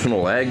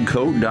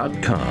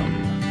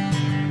NationalAgCo.com.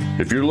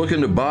 If you're looking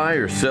to buy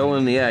or sell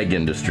in the ag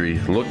industry,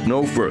 look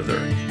no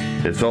further.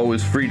 It's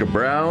always free to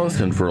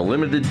browse, and for a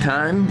limited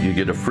time, you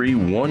get a free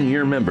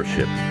 1-year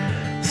membership.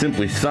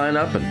 Simply sign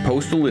up and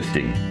post a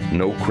listing.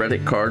 No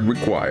credit card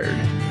required.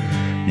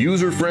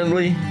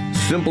 User-friendly,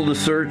 simple to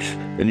search,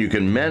 and you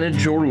can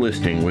manage your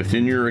listing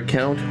within your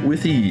account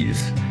with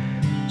ease.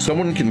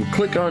 Someone can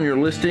click on your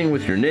listing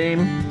with your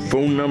name,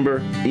 phone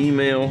number,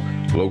 email,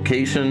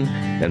 location,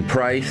 and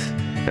price,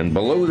 and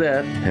below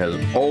that has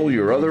all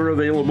your other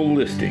available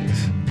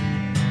listings.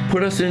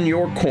 Put us in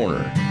your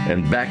corner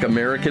and back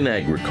American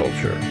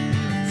agriculture.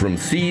 From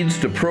seeds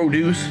to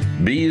produce,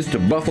 bees to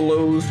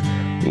buffaloes,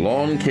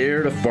 lawn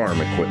care to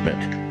farm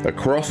equipment,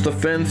 across the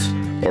fence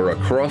or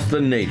across the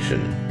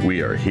nation,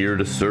 we are here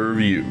to serve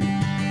you.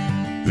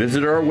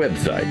 Visit our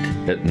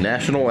website at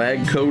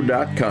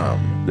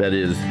nationalagco.com. That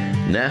is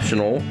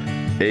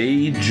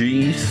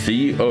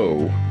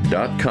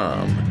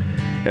nationalagco.com.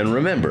 And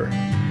remember,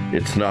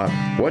 it's not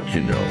what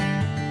you know,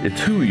 it's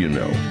who you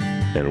know.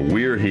 And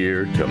we're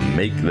here to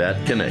make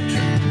that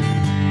connection.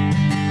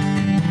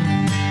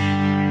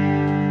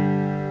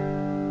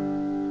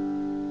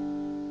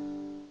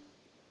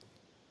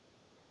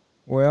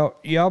 Well,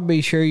 y'all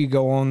be sure you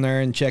go on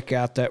there and check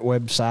out that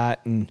website.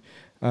 And,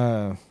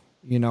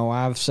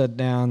 I've sat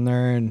down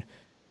there and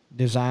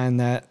designed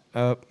that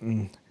up,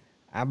 and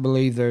I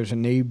believe there's a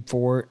need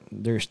for it.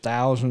 There's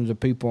thousands of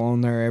people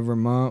on there every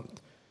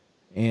month,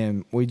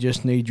 and we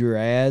just need your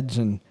ads.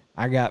 And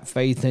I got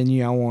faith in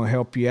you. I want to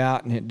help you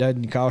out, and it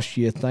doesn't cost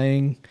you a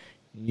thing.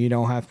 You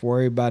don't have to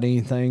worry about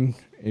anything.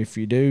 If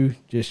you do,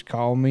 just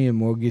call me and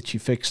we'll get you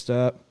fixed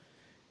up.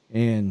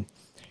 And,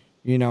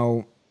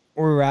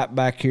 we're right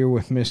back here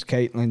with Miss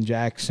Caitlin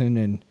Jackson,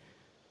 and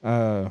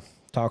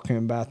talking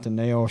about the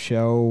NAILE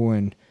show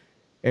and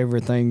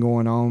everything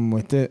going on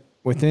with it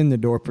within the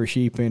Dorper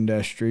sheep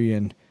industry.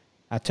 And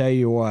I tell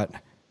you what,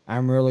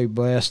 I'm really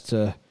blessed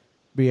to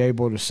be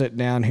able to sit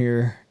down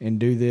here and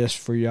do this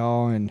for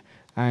y'all, and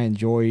I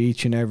enjoy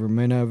each and every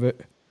minute of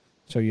it.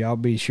 So y'all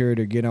be sure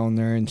to get on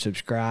there and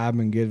subscribe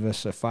and give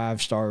us a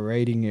 5-star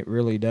rating. It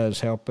really does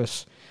help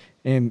us.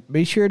 And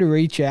be sure to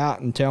reach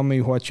out and tell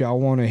me what y'all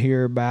want to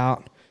hear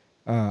about.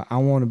 I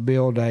want to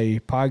build a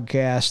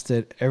podcast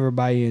that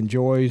everybody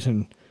enjoys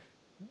and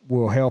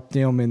will help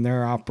them in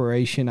their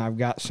operation. I've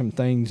got some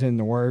things in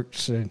the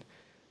works and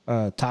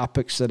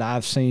topics that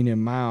I've seen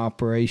in my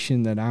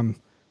operation that I'm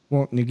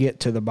wanting to get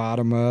to the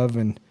bottom of.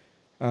 And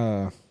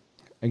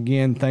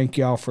again, thank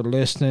y'all for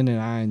listening,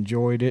 and I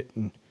enjoyed it.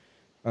 And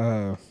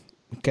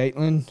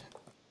Caitlin,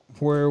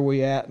 where are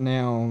we at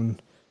now?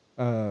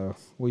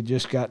 We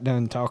just got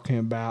done talking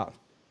about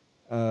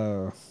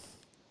the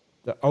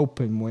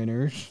open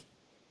winners.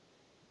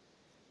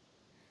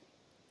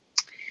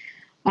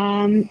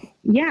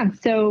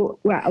 So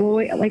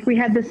we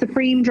had the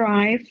Supreme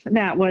Drive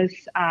that was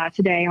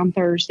today on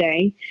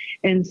Thursday.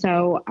 And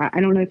so I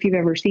don't know if you've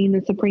ever seen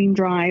the Supreme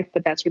Drive,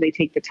 but that's where they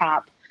take the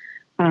top,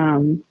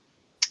 the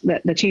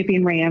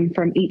champion ram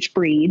from each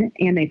breed,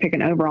 and they pick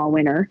an overall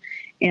winner.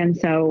 And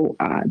so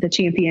the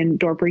champion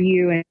Dorper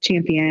ewe and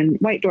champion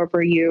White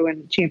Dorper ewe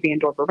and champion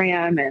Dorper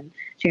ram and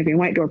champion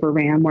White Dorper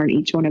ram were in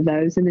each one of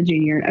those in the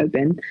junior and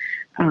open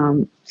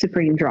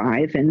Supreme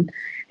Drive. And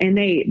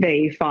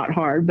they fought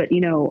hard. But,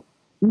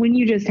 when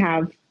you just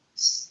have,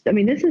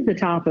 this is the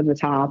top of the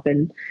top.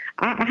 And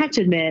I have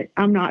to admit,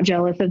 I'm not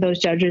jealous of those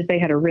judges. They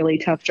had a really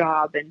tough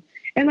job. And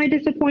am I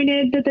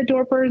disappointed that the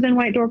Dorpers and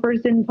White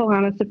Dorpers didn't pull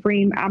out a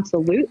Supreme?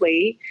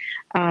 Absolutely.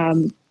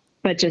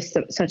 But just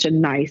such a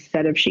nice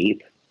set of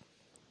sheep.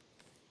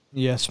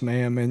 Yes,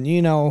 ma'am. And,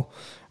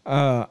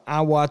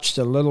 I watched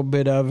a little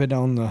bit of it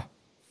on the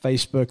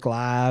Facebook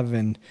Live,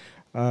 and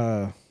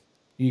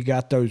you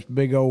got those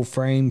big old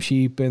frame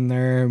sheep in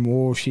there and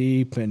wool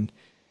sheep, and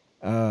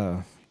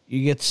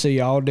you get to see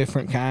all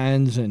different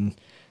kinds. And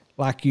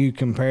like you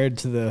compared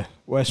to the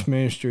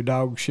Westminster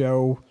Dog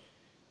Show,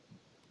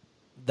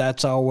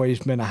 that's always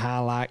been a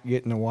highlight,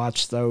 getting to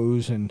watch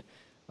those. And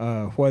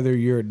whether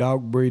you're a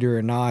dog breeder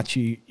or not,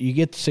 you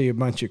get to see a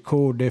bunch of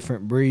cool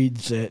different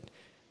breeds that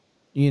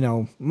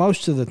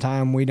most of the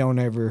time we don't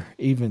ever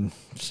even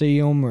see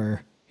them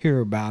or hear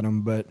about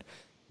them, but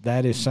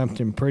that is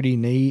something pretty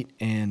neat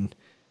and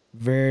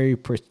very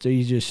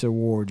prestigious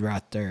award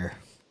right there.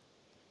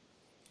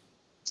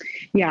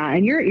 Yeah,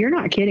 and you're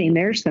not kidding.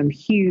 There's some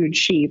huge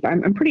sheep.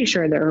 I'm pretty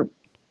sure they're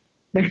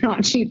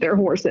not sheep, they're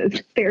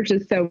horses. They're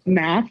just so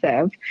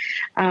massive.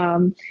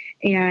 And,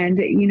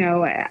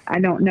 I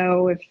don't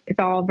know if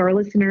all of our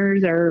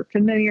listeners are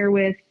familiar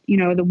with,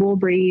 the wool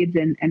breeds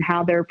and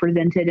how they're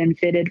presented and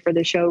fitted for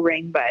the show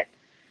ring, but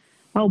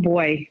oh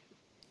boy,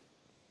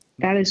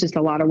 that is just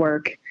a lot of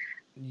work.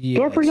 Yes.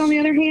 Dorpers, on the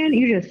other hand,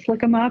 you just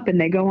flick them up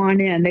and they go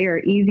on in. They are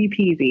easy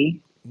peasy.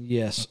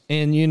 Yes.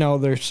 And,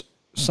 there's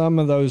some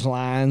of those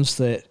lines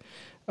that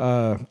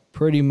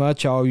pretty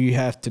much all you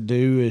have to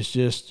do is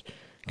just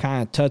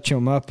kind of touch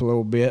them up a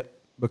little bit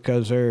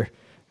because they're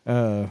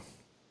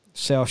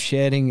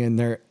self-shedding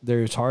and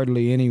there's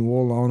hardly any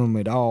wool on them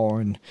at all.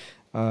 And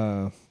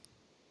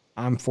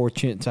I'm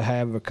fortunate to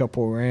have a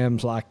couple of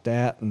rams like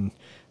that, and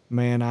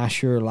man, I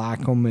sure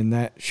like them, and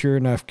that sure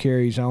enough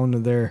carries on to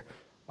their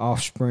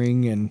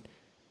offspring and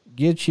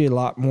gets you a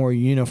lot more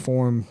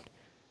uniform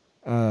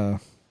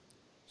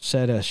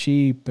set of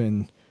sheep,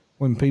 and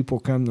when people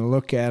come to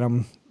look at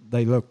them,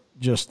 they look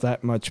just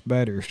that much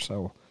better,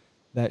 so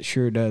that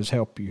sure does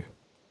help you.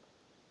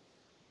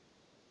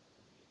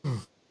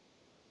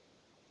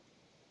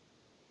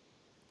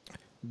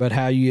 But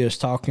how you was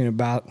talking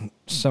about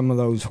some of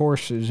those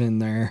horses in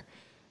there,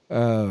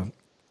 the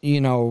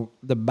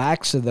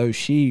backs of those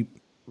sheep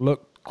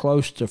look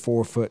close to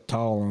 4 foot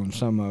tall on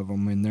some of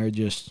them, and they're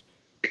just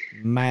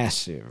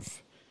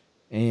massive.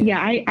 And yeah,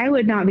 I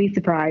would not be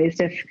surprised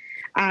if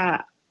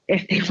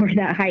they were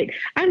that height.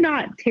 I'm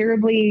not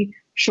terribly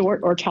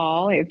short or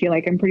tall. I feel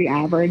like I'm pretty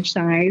average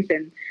size,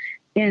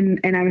 and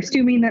I'm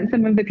assuming that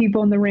some of the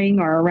people in the ring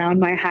are around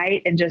my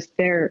height, and just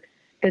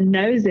the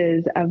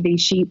noses of these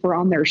sheep were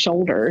on their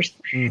shoulders.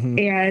 Mm-hmm.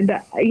 And,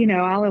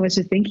 all I was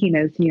just thinking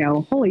is,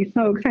 holy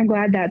smokes, I'm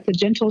glad that's a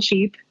gentle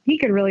sheep. He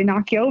could really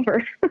knock you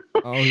over.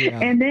 Oh, yeah.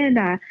 And then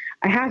I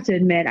have to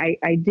admit,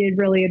 I did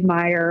really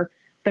admire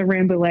the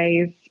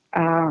Rambouillets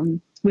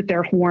with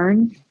their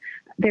horns.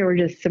 There were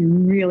just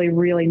some really,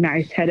 really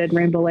nice headed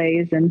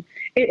Rambouillets. And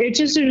it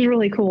just was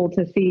really cool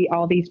to see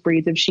all these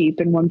breeds of sheep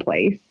in one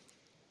place.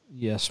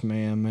 Yes,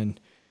 ma'am. And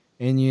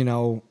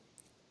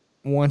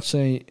once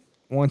a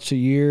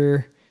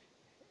year,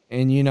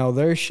 and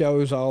there's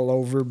shows all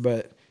over,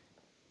 but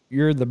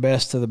you're the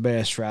best of the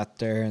best right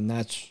there, and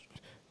that's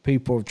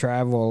people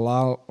travel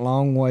a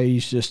long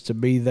ways just to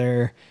be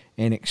there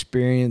and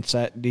experience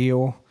that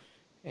deal,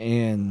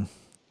 and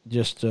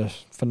just a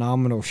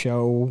phenomenal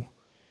show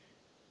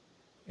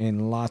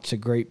and lots of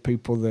great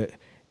people not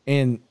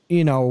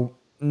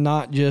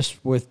just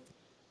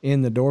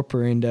in the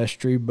Dorper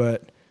industry,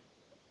 but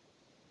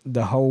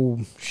the whole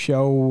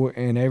show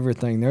and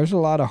everything. There's a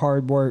lot of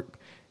hard work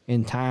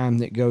and time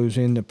that goes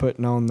into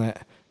putting on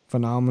that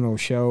phenomenal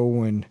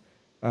show, and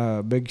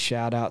big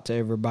shout out to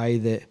everybody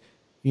that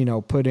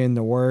put in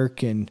the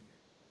work, and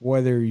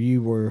whether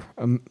you were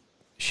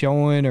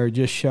showing or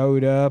just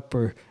showed up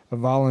or a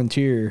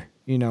volunteer,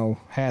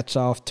 hats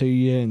off to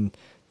you, and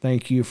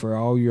thank you for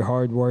all your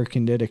hard work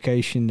and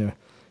dedication to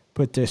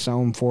put this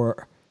on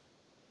for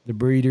the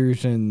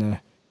breeders and the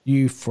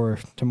youth for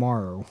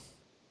tomorrow.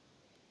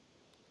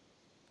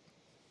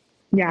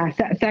 Yeah,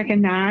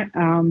 second that.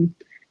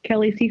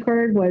 Kelly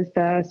Secord was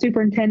the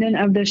superintendent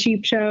of the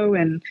sheep show,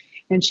 and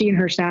she and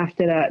her staff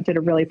did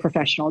a really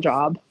professional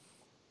job.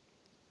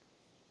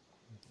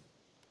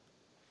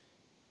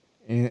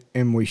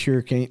 And we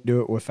sure can't do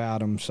it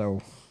without them.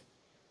 So,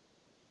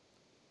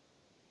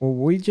 well,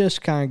 we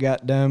just kind of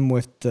got done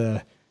with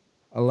the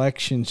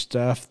election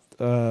stuff.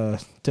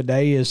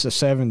 Today is the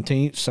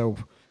 17th, so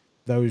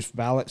those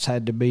ballots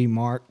had to be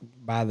marked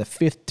by the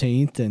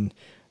 15th, and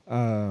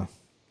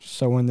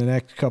so in the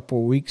next couple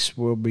of weeks,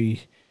 we'll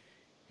be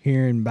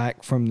hearing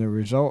back from the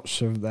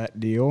results of that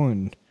deal,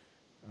 and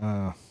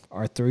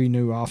our 3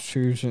 new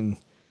officers. And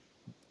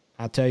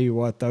I tell you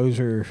what, those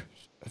are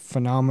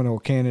phenomenal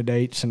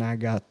candidates, and I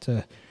got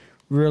to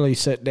really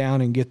sit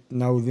down and get to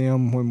know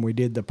them when we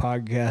did the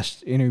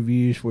podcast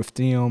interviews with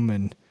them,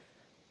 and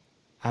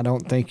I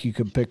don't think you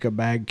could pick a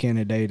bad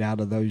candidate out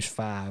of those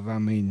 5. I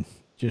mean,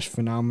 just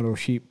phenomenal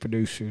sheep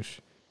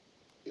producers.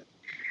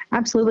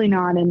 Absolutely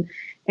not. And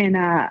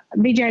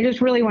BJ, I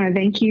just really want to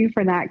thank you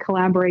for that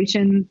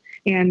collaboration.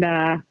 And,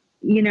 I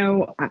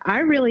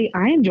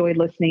enjoyed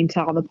listening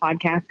to all the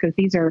podcasts, because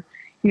these are,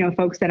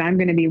 folks that I'm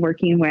going to be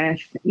working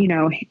with,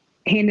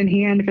 hand in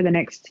hand for the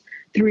next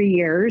 3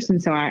 years.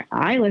 And so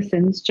I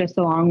listened just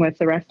along with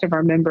the rest of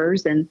our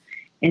members, and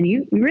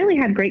you really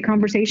had great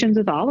conversations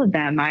with all of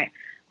them.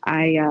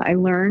 I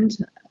learned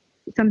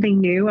something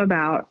new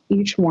about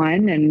each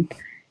one, and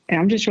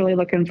I'm just really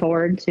looking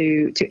forward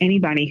to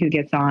anybody who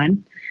gets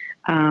on.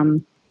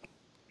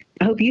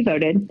 I hope you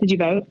voted. Did you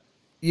vote?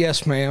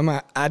 Yes,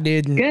 ma'am. I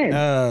didn't. Good.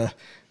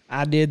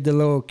 I did the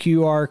little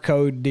QR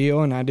code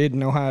deal, and I didn't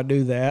know how to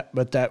do that,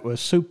 but that was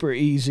super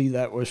easy.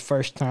 That was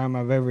first time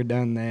I've ever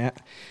done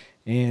that.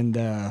 And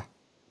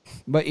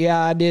But yeah,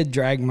 I did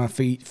drag my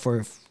feet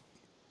for,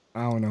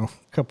 I don't know,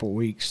 a couple of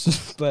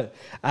weeks. But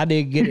I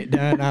did get it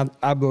done,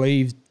 I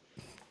believe,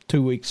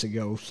 2 weeks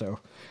ago. So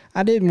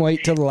I didn't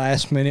wait till the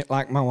last minute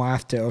like my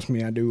wife tells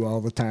me I do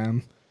all the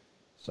time.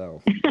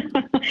 So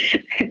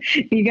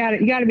you got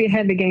to be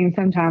ahead of the game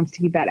sometimes to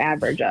keep that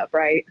average up,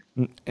 right?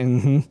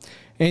 Mm-hmm.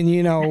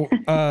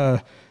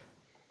 And,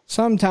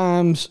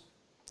 sometimes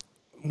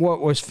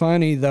what was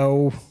funny,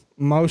 though,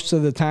 most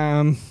of the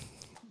time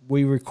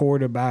we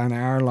record about an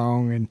hour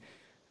long, and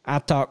I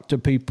talk to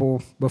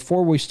people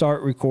before we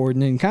start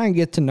recording and kind of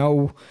get to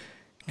know,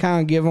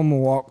 kind of give them a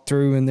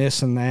walkthrough and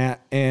this and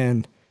that.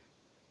 And,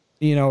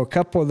 a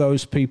couple of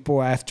those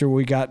people, after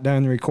we got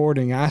done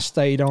recording, I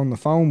stayed on the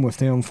phone with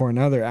them for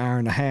another hour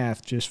and a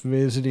half, just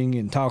visiting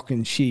and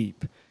talking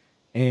sheep.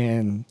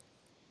 And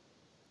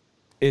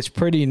it's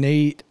pretty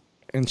neat,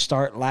 and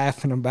start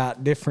laughing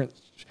about different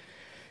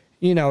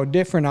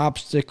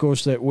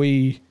obstacles that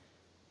we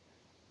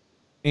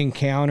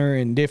encounter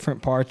in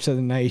different parts of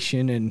the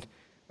nation, and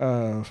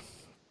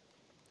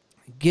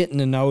getting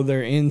to know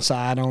their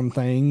insight on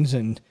things.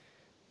 And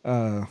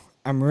I'm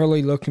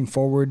really looking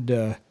forward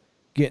to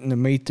getting to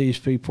meet these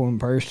people in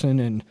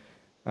person,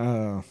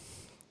 and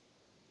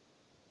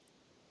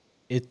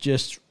it's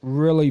just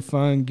really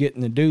fun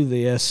getting to do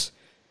this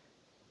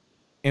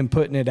and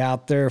putting it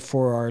out there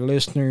for our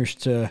listeners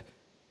to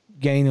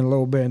gain a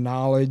little bit of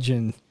knowledge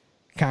and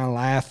kind of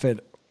laugh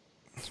at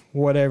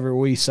whatever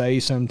we say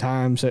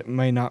sometimes that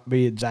may not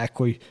be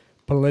exactly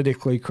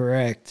politically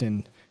correct,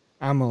 and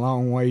I'm a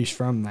long ways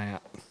from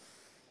that.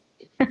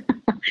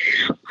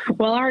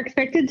 Well, our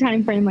expected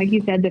time frame, like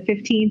you said, the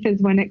 15th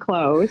is when it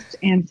closed.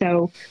 And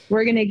so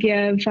we're going to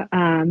give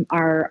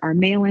our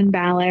mail-in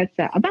ballots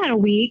about a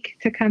week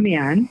to come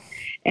in.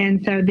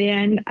 And so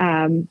then,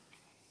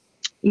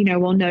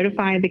 we'll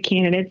notify the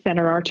candidates that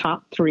are our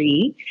top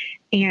 3,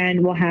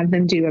 and we'll have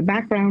them do a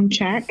background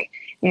check.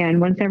 And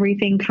once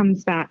everything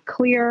comes back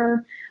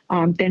clear,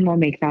 then we'll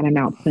make that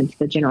announcement to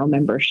the general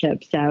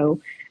membership. So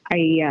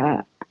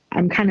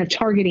I'm kind of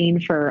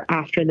targeting for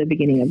after the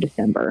beginning of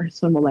December.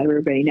 So we'll let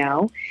everybody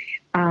know.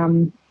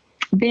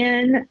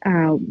 Then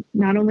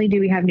not only do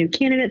we have new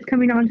candidates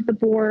coming onto the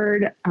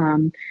board,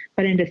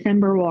 but in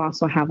December, we'll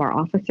also have our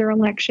officer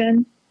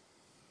election.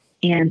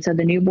 And so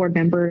the new board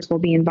members will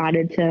be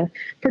invited to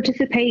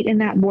participate in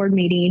that board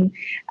meeting,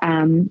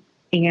 and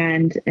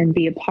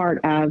be a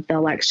part of the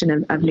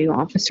election of new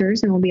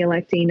officers. And we'll be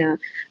electing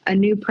a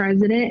new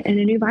president and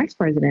a new vice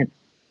president.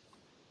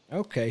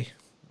 Okay.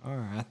 All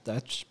right.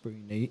 That's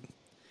pretty neat.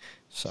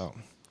 So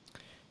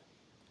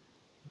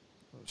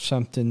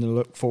something to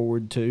look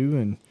forward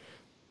to.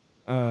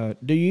 And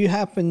do you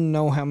happen to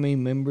know how many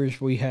members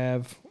we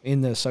have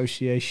in the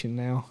association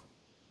now?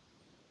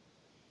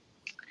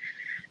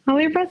 Well,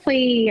 we have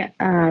roughly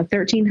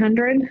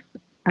 1,300,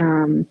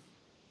 and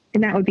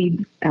that would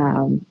be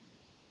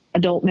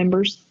adult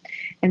members.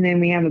 And then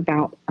we have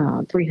about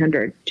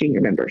 300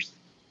 junior members.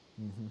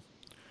 Mm-hmm.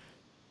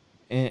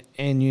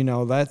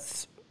 And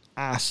that's,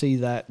 I see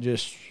that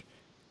just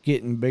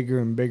getting bigger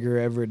and bigger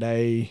every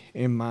day,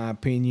 in my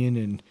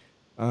opinion.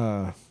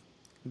 And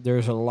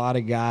there's a lot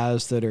of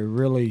guys that are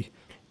really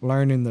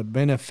learning the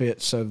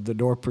benefits of the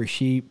Dorper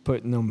sheep,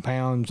 putting them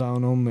pounds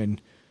on them.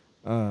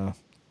 And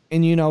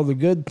the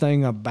good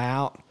thing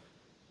about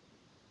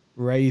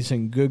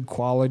raising good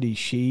quality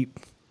sheep,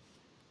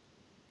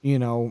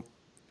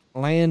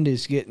 land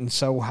is getting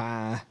so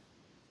high,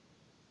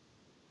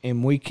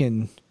 and we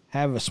can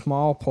have a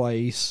small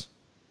place,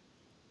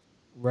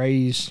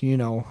 raise,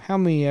 how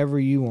many ever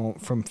you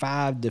want, from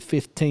 5 to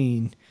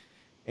 15,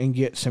 and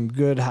get some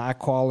good high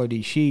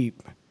quality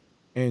sheep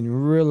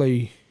and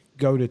really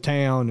go to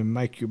town and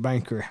make your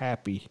banker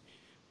happy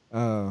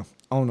on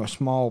a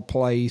small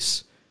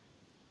place.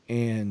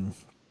 And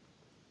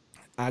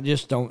I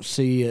just don't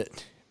see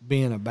it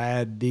being a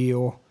bad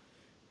deal.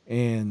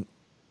 And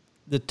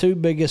the 2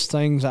 biggest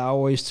things I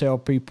always tell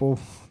people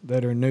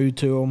that are new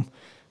to them,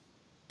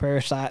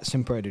 parasites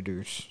and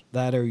predators.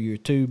 That are your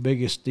 2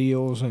 biggest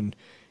deals, and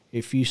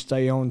if you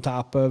stay on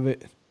top of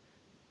it,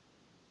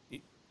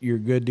 you're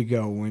good to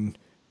go. And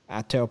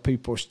I tell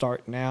people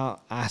starting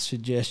out, I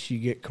suggest you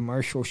get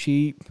commercial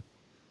sheep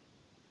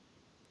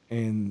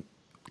and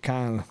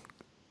kind of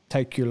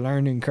take your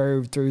learning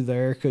curve through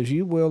there, because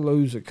you will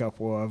lose a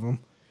couple of them.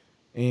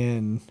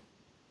 And,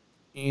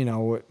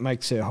 it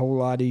makes it a whole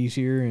lot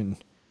easier, and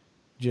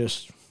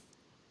just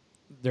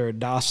they're a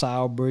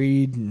docile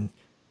breed. And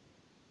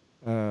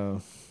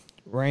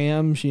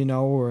rams,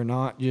 are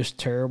not just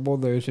terrible.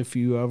 There's a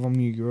few of them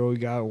you really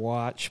got to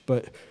watch,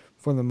 but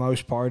for the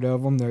most part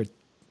of them, they're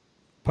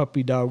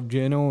puppy dog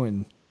gentle,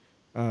 and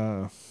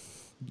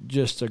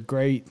just a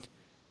great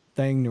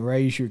thing to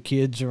raise your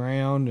kids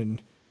around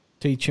and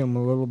teach them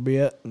a little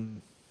bit.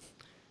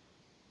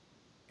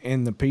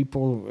 And the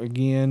people,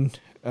 again,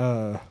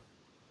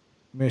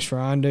 Miss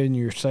Rhonda and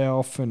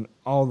yourself and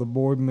all the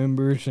board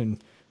members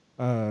and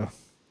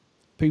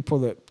people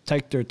that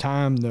take their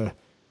time to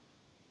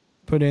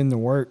put in the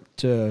work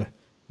to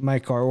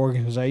make our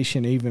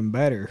organization even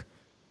better.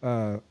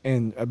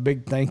 And a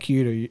big thank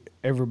you to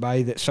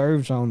everybody that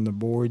serves on the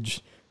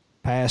boards,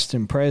 past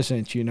and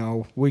present. You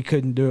know, we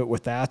couldn't do it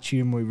without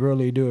you, and we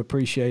really do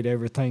appreciate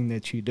everything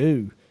that you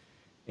do.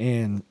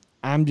 And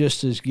I'm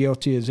just as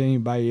guilty as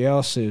anybody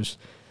else is.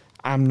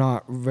 I'm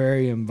not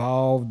very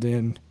involved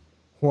in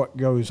what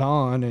goes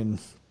on, and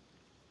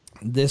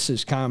this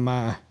is kind of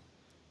my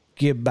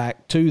give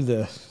back to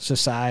the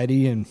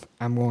society, and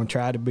I'm going to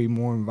try to be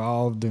more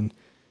involved and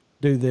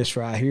do this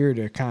right here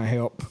to kind of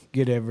help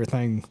get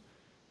everything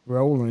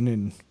rolling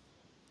and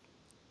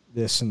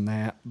this and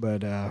that.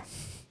 But I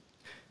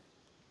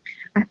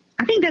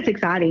think that's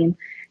exciting.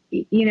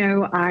 You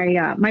know,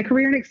 my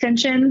career in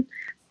extension,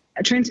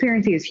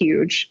 transparency is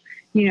huge.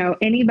 You know,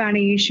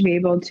 anybody should be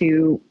able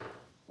to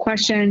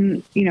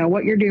question, you know,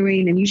 what you're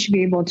doing, and you should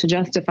be able to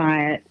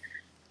justify it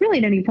really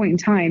at any point in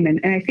time.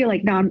 And I feel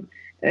like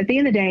at the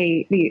end of the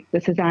day, the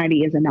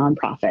society is a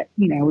nonprofit.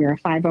 You know, we're a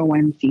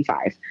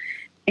 501c5.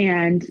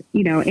 And,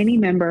 you know, any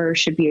member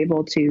should be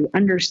able to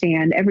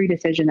understand every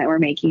decision that we're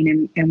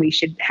making, and we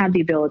should have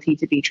the ability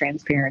to be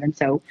transparent. And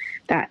so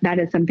that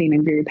is something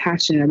I'm very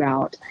passionate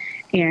about.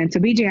 And so,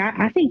 BJ,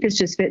 I think this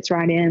just fits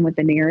right in with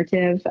the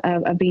narrative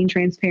of being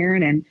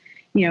transparent. And,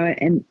 you know,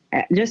 and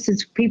just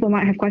as people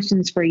might have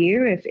questions for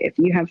you, if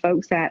you have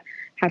folks that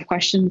have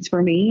questions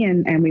for me,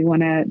 and we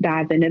want to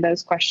dive into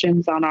those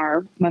questions on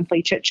our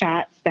monthly chit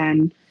chats,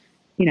 then,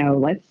 you know,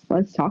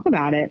 let's talk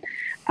about it.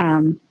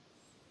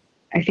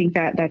 I think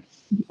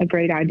that's a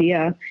great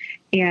idea,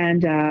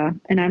 and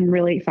I'm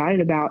really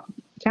excited about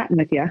chatting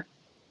with you.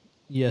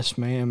 yes,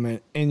 ma'am.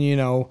 And you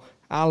know,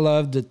 I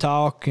love to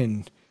talk,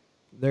 and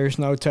there's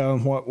no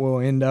telling what we'll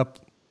end up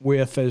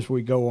with as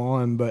we go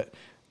on, but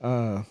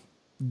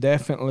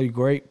definitely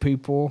great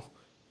people,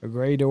 a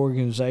great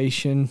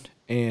organization,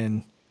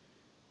 and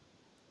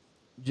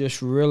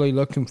just really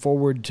looking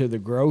forward to the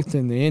growth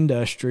in the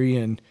industry.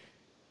 And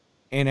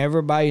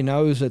everybody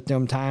knows that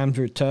them times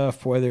are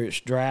tough, whether it's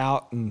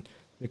drought and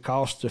the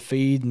cost of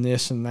feed and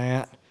this and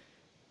that.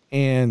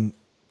 And,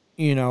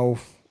 you know,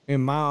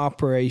 in my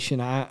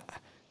operation, I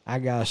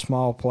got a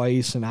small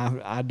place, and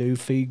I do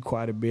feed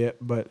quite a bit,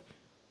 but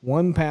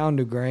 1 pound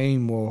of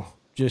grain will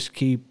just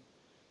keep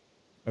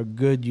a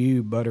good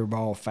ewe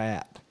butterball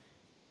fat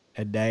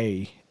a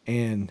day.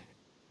 And,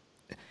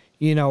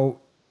 you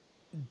know,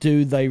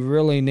 do they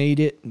really need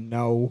it?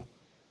 No.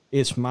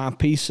 It's my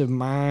peace of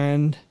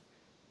mind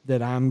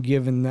that I'm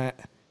giving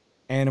that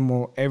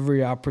animal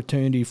every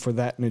opportunity for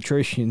that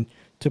nutrition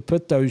to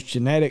put those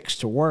genetics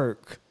to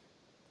work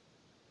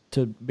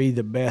to be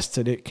the best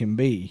that it can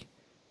be.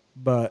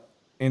 But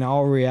in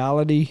all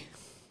reality,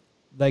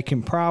 they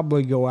can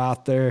probably go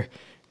out there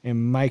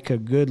and make a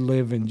good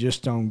living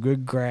just on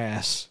good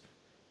grass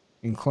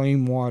and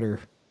clean water.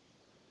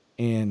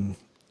 And,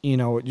 you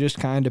know, it just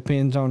kind of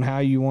depends on how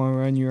you want to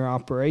run your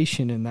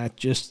operation, and that's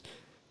just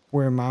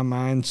where my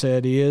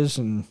mindset is.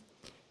 And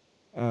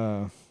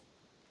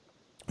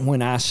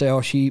when I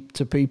sell sheep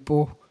to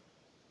people,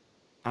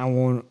 I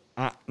want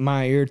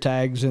my ear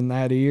tags in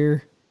that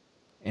ear,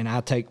 and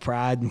I take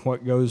pride in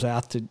what goes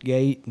out the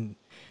gate. And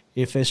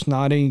if it's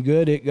not any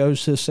good, it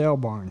goes to the sale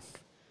barn.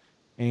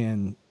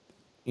 And,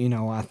 you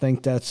know, I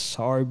think that's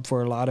hard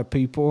for a lot of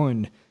people,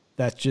 and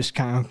that's just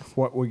kind of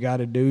what we got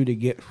to do to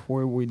get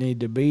where we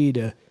need to be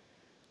to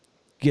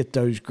get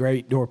those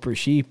great Dorper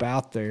sheep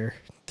out there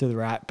to the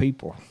right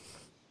people.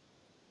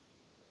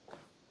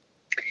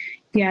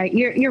 Yeah,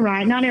 you're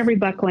right. Not every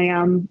buck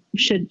lamb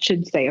should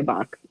stay a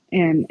buck,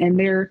 and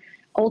their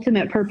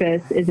ultimate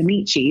purpose is a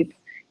meat sheep.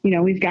 You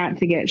know, we've got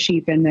to get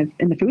sheep in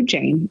the food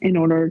chain in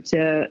order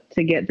to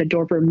get the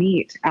Dorper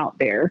meat out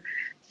there.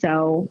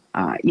 So,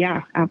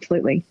 yeah,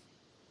 absolutely.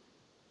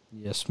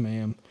 Yes,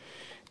 ma'am.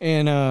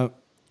 And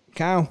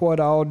kind of what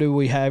all do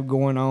we have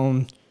going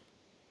on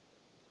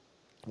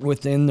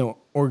within the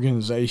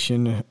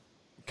organization?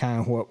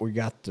 Kind of what we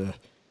got the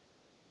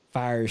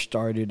fire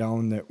started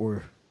on that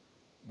we're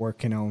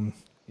working on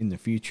in the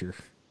future.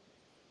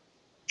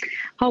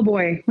 Oh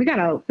boy, we got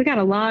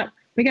a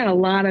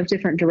lot of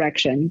different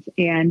directions,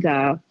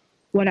 and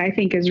what I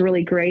think is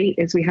really great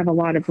is we have a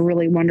lot of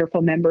really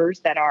wonderful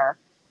members that are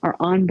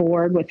on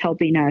board with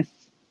helping us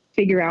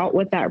figure out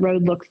what that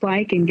road looks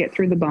like and get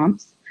through the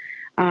bumps.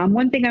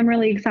 One thing I'm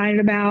really excited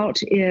about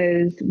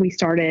is we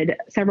started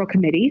several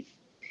committees,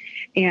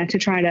 and to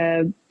try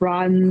to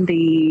broaden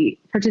the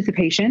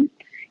participation,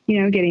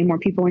 you know, getting more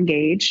people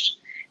engaged.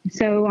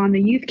 So on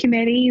the youth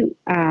committee,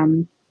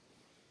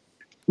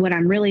 what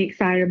I'm really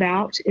excited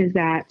about is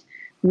that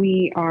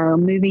we are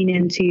moving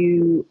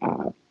into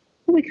what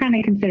we kind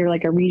of consider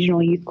like a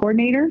regional youth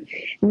coordinator. And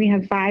we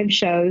have 5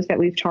 shows that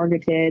we've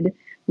targeted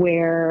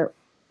where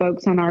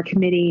folks on our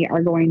committee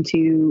are going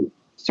to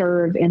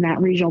serve in that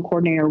regional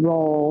coordinator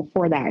role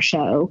for that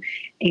show.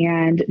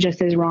 And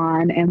just as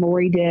Ron and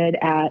Lori did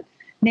at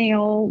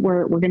NAILE,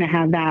 we're going to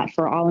have that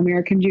for All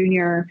American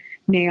Junior,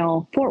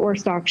 NAILE, Fort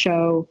Worth Stock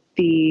Show,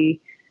 the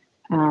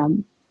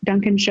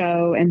Duncan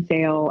Show and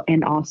Sale,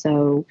 and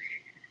also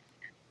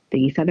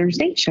the Southern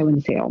States Show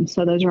and Sale.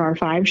 So those are our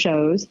 5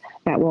 shows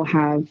that we'll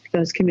have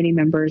those committee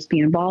members be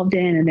involved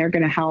in, and they're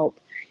going to help,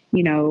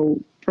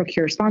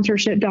 procure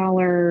sponsorship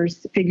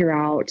dollars, figure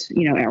out,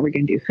 are we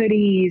going to do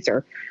hoodies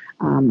or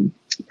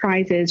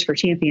prizes for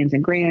champions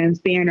and grands,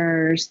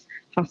 banners,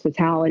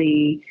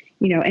 hospitality,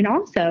 and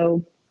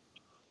also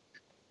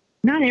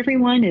not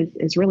everyone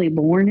is really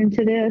born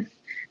into this.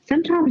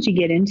 Sometimes you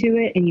get into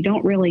it and you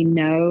don't really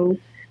know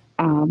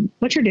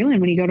what you're doing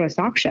when you go to a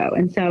stock show.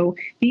 And so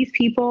these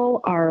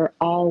people are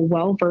all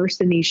well versed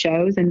in these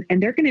shows, and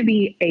they're going to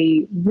be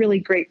a really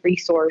great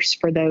resource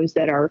for those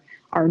that are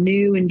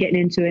new and getting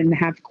into it and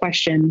have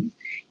questions.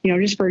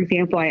 Just for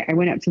example, I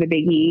went up to the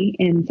Big E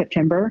in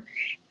September,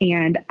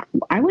 and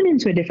I went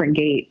into a different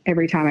gate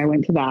every time I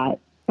went to that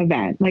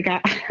event.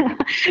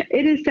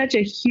 It is such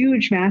a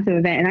huge, massive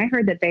event. And I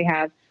heard that they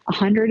have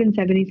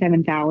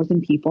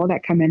 177,000 people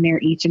that come in there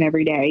each and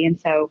every day. And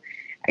so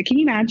can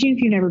you imagine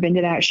if you've never been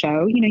to that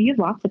show? You have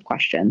lots of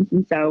questions.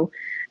 And so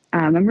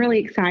I'm really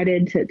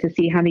excited to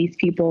see how these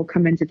people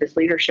come into this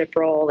leadership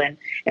role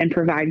and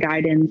provide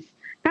guidance,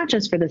 not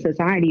just for the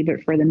society,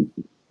 but for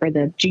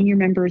the junior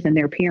members and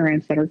their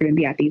parents that are going to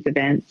be at these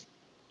events.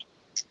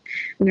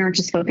 We aren't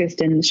just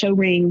focused in the show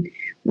ring.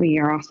 We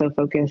are also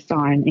focused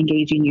on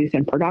engaging youth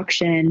in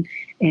production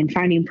and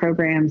finding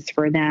programs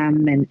for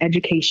them and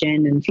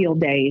education and field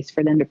days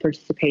for them to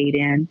participate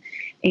in.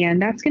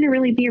 And that's going to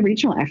really be a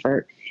regional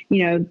effort.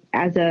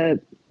 As a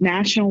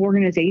national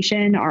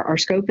organization, our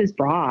scope is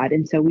broad.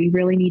 And so we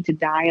really need to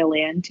dial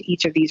into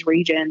each of these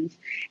regions.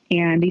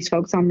 And these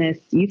folks on this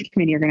youth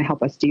committee are going to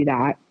help us do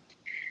that.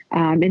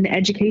 In the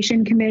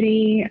education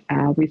committee,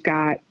 we've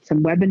got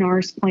some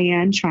webinars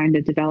planned, trying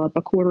to develop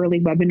a quarterly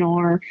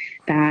webinar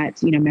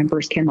that,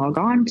 members can log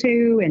on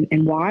to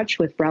and watch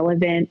with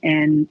relevant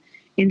and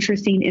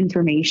interesting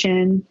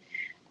information,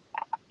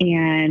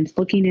 and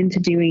looking into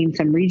doing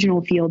some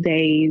regional field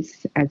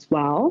days as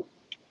well.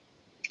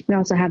 We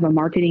also have a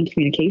marketing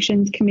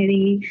communications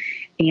committee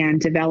and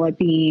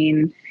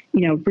developing,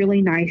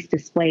 really nice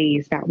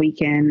displays that we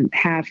can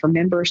have for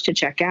members to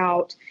check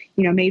out.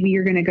 Maybe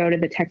you're going to go to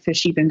the Texas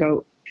Sheep and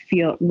Goat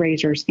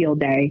Raisers Field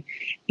Day,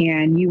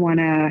 and you want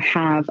to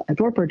have a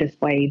Dorper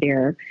display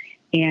there,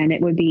 and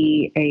it would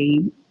be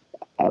a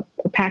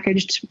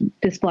packaged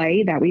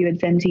display that we would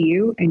send to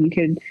you, and you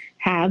could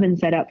have and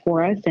set up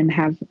for us and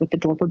have with the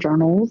Dorper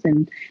journals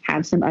and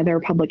have some other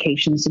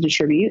publications to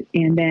distribute.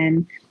 And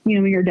then,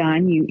 when you're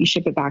done, you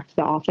ship it back to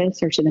the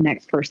office or to the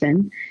next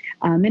person.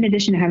 In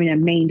addition to having a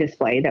main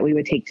display that we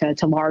would take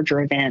to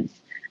larger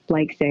events,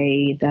 like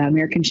say the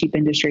American Sheep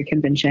Industry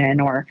Convention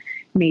or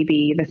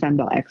maybe the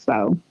Sunbelt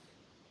Expo.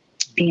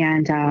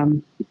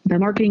 And the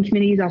marketing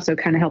committee is also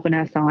kind of helping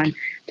us on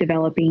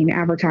developing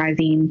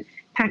advertising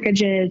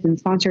packages and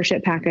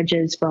sponsorship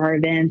packages for our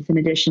events, in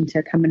addition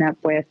to coming up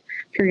with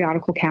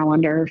periodical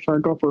calendar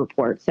for Dorper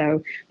Report.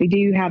 So we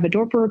do have a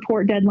Dorper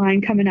Report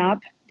deadline coming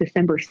up.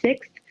 December 6th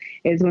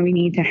is when we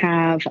need to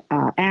have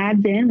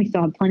ads in. We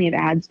still have plenty of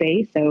ad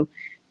space. So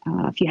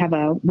if you have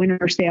a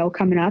winter sale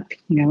coming up,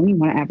 you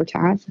want to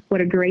advertise. What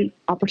a great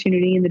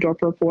opportunity in the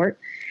Dorper Report.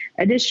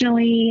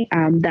 Additionally,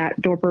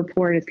 that Dorper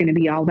Report is going to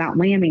be all about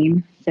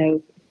lambing. So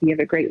if you have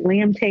a great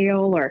lamb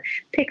tail or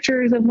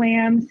pictures of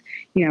lambs,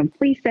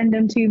 please send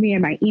them to me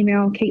at my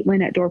email,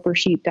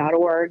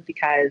 caitlin@dorpersheep.org,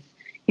 because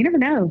you never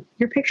know,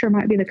 your picture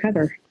might be the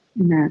cover.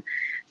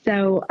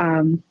 So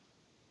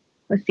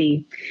let's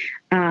see.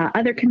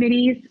 Other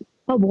committees.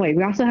 Oh boy,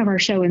 we also have our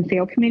show and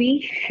sale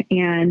committee,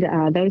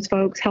 and those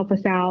folks help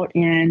us out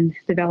in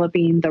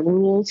developing the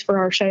rules for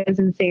our shows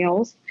and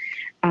sales.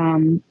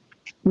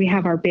 We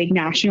have our big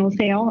national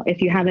sale. If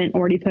you haven't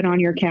already put on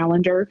your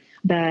calendar,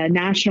 the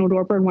National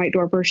Dorper and White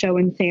Dorper Show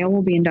and Sale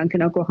will be in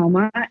Duncan,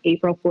 Oklahoma,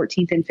 April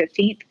 14th and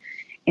 15th.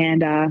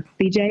 And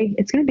BJ,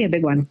 it's going to be a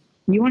big one.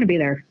 You want to be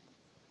there.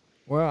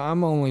 Well,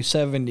 I'm only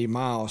 70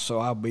 miles, so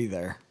I'll be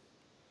there.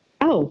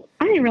 Oh,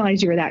 I didn't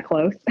realize you were that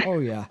close. Oh,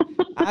 yeah.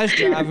 I was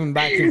driving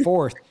back and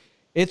forth.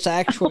 It's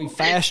actually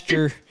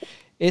faster.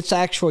 It's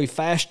actually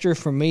faster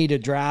for me to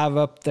drive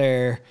up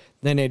there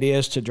than it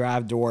is to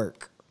drive to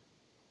work.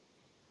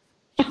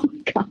 Oh,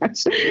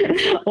 gosh.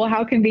 Well,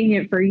 how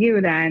convenient for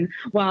you then.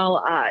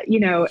 Well,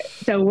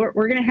 so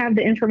we're going to have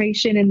the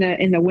information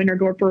in the Winter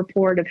Dorper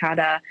Report of how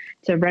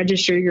to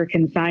register your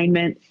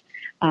consignments.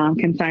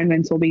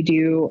 Consignments will be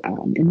due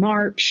in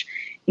March.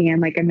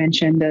 And like I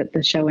mentioned,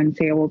 the show and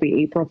sale will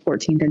be April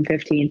 14th and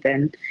 15th.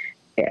 And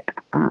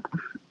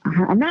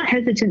I'm not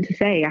hesitant to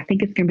say, I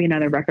think it's going to be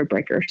another record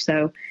breaker.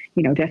 So,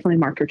 definitely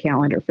mark your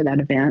calendar for that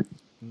event.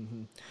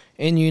 Mm-hmm.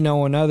 And,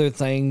 another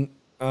thing,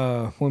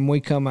 when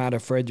we come out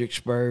of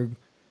Fredericksburg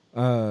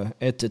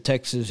at the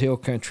Texas Hill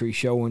Country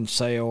Show and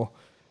Sale,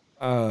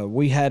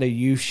 we had a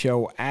youth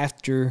show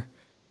after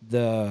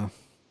the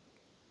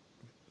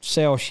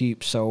sale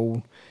sheep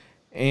sold,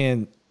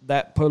 and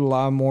that put a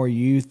lot more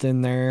youth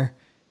in there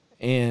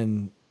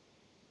and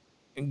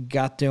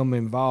got them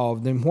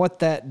involved. And what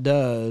that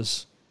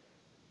does,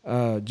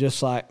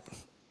 just like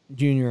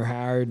Junior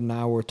Howard and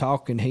I were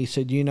talking, he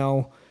said,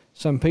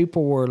 some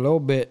people were a little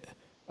bit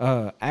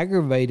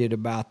aggravated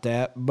about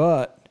that,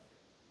 but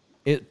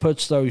it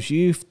puts those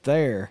youth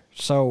there.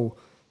 So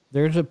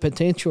there's a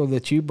potential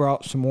that you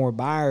brought some more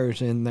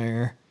buyers in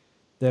there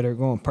that are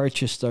going to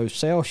purchase those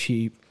sale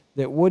sheep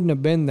that wouldn't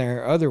have been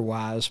there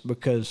otherwise,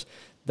 because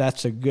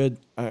that's a good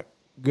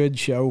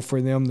show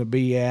for them to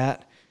be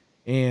at.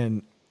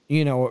 And,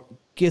 you know, it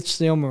gets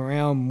them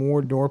around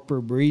more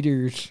Dorper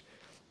breeders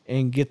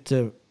and get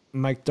to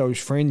make those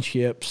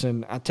friendships.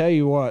 And I tell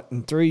you what,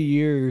 in 3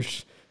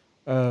 years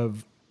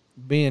of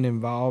being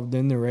involved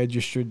in the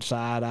registered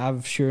side,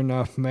 I've sure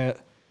enough met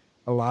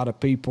a lot of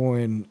people,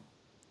 and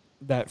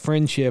that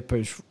friendship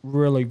has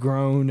really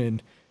grown.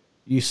 And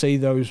you see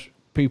those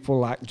people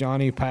like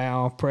Johnny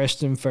Powell,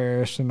 Preston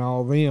Ferris, and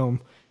all them,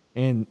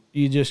 and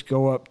you just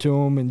go up to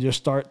them and just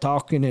start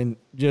talking, and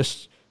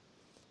just,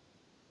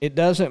 it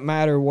doesn't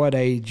matter what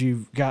age,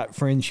 you've got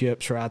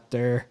friendships right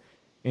there,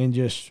 and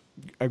just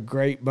a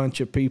great bunch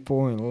of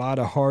people and a lot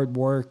of hard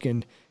work.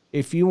 And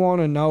if you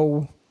want to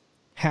know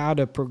how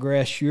to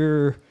progress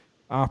your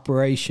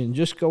operation,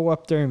 just go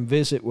up there and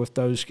visit with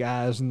those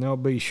guys, and they'll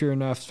be sure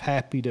enough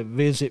happy to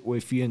visit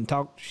with you and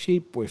talk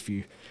sheep with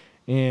you.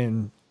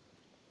 And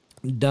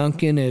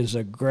Duncan is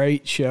a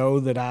great show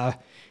that I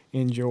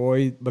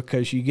enjoy,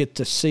 because you get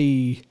to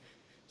see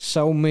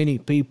so many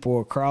people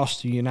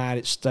across the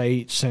United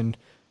States, and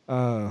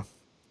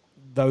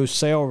those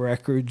sale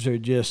records are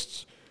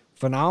just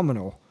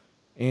phenomenal.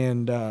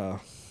 And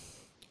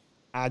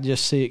I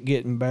just see it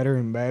getting better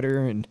and better,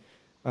 and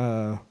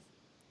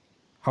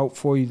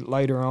hopefully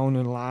later on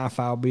in life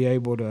I'll be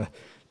able to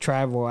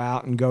travel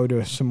out and go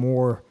to some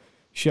more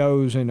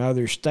shows in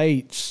other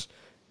states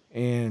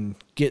and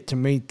get to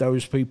meet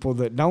those people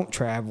that don't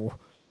travel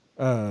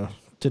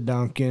to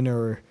Duncan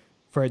or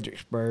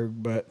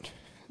Fredericksburg. But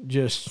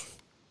just,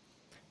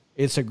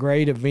 it's a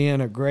great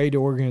event, a great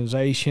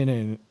organization,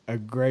 and a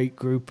great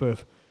group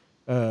of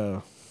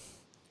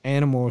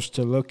animals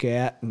to look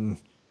at and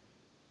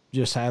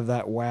just have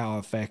that wow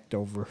effect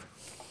over.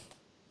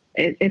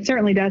 It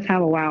certainly does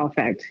have a wow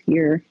effect.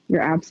 You're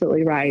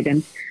absolutely right.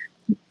 And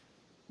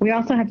we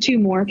also have 2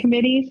 more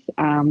committees.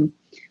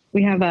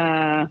 We have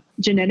a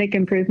genetic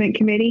improvement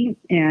committee,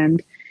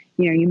 and,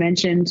 you know, you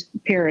mentioned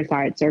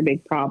parasites are a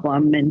big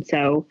problem. And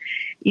so,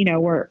 you know,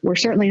 we're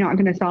certainly not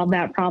going to solve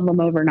that problem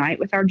overnight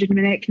with our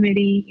genetic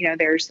committee. You know,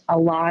 there's a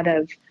lot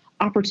of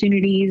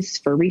opportunities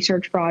for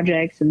research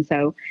projects. And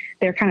so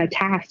they're kind of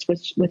tasked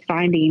with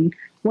finding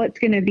what's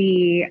going to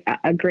be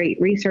a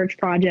great research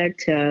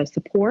project to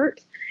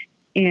support.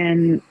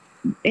 And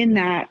in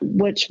that,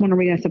 which one are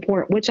we going to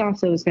support, which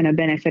also is going to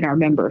benefit our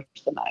members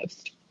the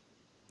most.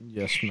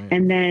 Yes, ma'am.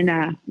 And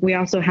then we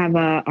also have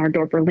our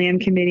Dorper Lamb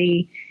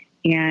Committee,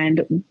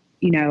 and,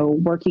 you know,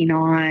 working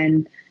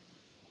on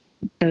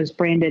those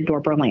branded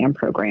Dorper Lamb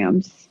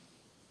programs.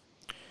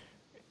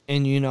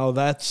 And, you know,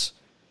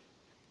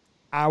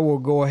 I will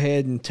go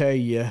ahead and tell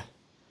you,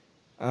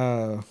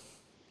 and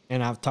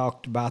I've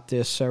talked about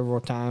this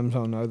several times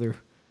on other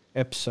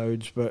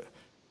episodes, but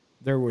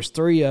there was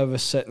 3 of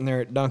us sitting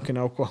there at Duncan,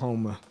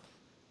 Oklahoma,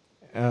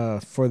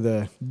 for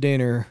the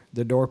dinner,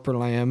 the Dorper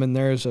Lamb, and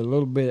there's a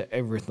little bit of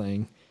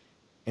everything.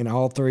 And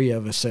all 3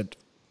 of us said,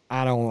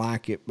 I don't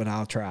like it, but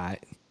I'll try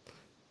it.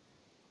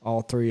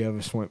 All 3 of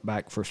us went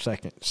back for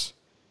seconds.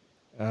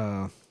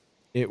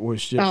 It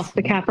was just...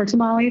 the Capper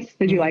tamales.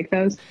 Did you like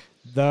those?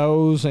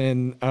 Those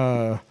and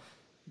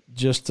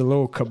just the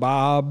little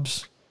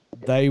kebabs.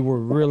 They were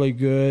really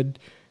good.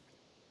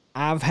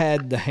 I've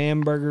had the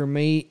hamburger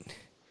meat,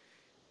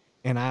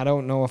 and I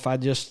don't know if I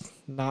just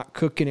not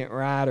cooking it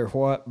right or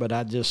what, but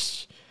I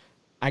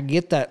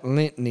get that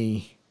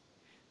lentny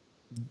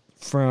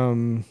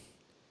from,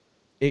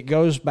 it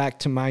goes back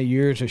to my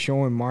years of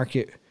showing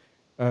market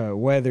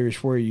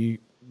weathers where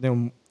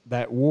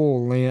that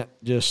wool lint,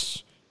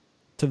 just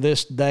to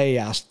this day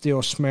I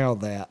still smell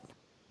that.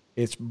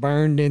 It's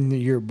burned into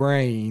your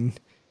brain,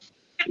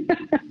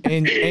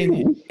 and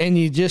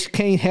you just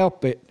can't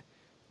help it.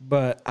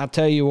 But I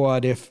tell you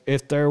what,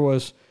 if there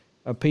was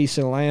a piece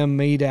of lamb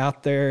meat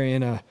out there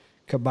in a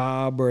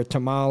kebab or a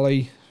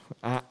tamale,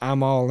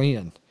 I'm all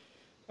in.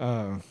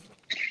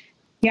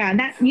 Yeah,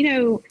 that, you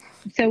know,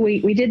 so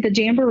we did the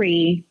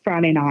Jamboree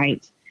Friday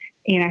night,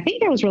 and I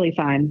think that was really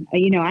fun.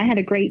 You know, I had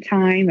a great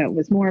time. It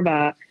was more of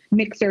a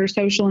mixer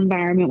social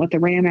environment with the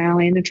Ram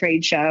Alley and the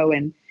trade show.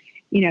 And,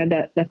 you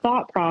know, the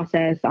thought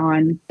process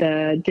on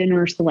the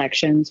dinner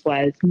selections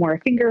was more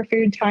finger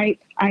food type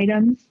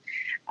items,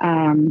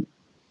 and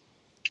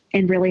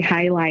really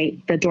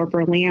highlight the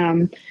Dorper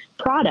Lamb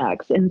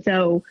products. And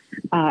so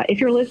if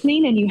you're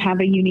listening and you have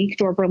a unique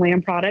Dorper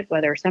Lamb product,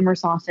 whether summer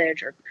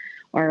sausage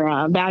or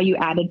a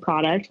value-added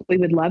product, we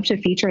would love to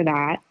feature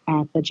that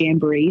at the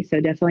Jamboree.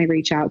 So definitely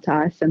reach out to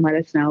us and let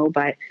us know.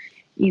 But,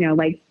 you know,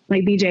 like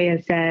BJ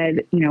has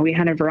said, you know, we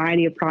had a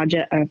variety of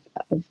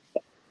of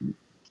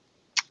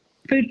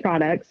food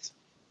products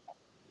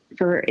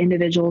for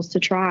individuals to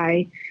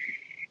try,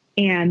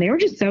 and they were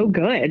just so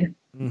good.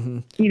 Mm-hmm.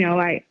 You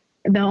know,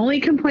 the only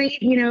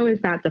complaint, you know, is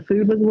that the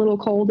food was a little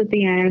cold at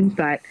the end,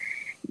 but,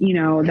 you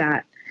know,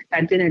 that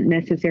didn't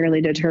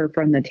necessarily deter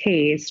from the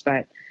taste,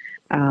 but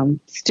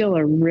still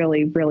a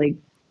really, really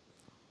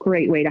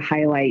great way to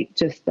highlight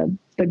just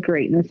the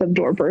greatness of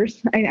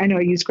Dorpers. I know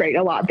I use great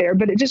a lot there,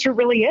 but it just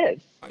really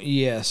is.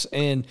 Yes,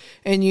 and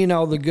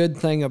the good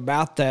thing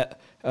about that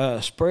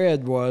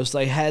spread was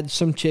they had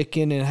some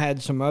chicken and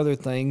had some other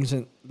things,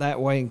 and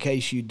that way, in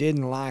case you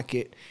didn't like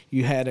it,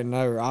 you had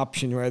another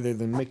option rather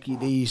than Mickey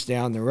D's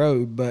down the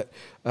road. But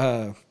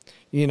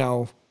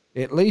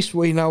at least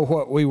we know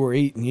what we were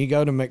eating. You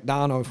go to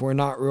McDonald's, we're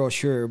not real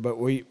sure, but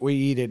we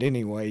eat it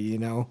anyway,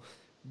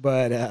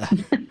 But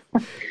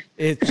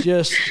it's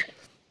just,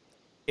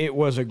 it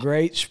was a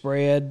great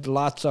spread,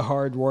 lots of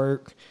hard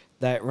work.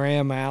 That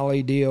Ram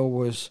Alley deal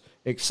was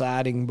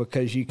exciting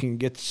because you can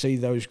get to see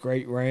those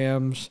great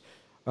rams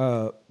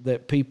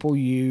that people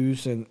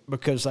use, and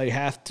because they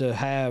have to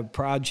have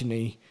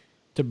progeny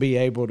to be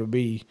able to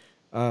be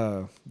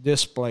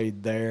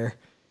displayed there.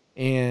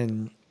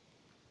 And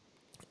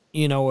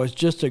it's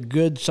just a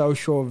good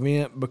social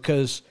event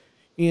because,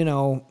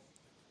 you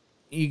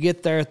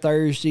get there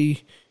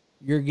Thursday,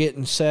 you're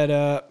getting set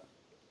up,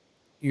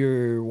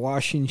 you're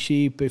washing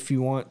sheep if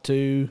you want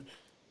to,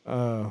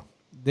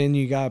 then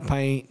you got to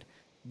paint,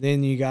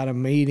 then you got a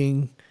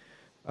meeting.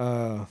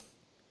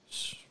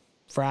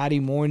 Friday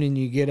morning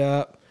you get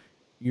up,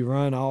 you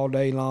run all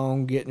day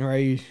long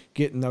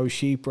getting those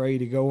sheep ready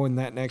to go in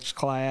that next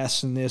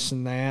class and this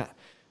and that.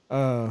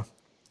 And,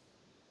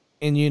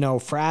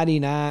 Friday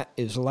night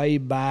is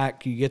laid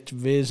back. You get to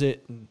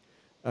visit and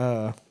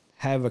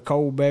have a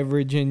cold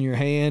beverage in your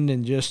hand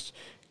and just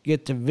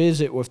get to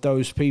visit with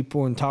those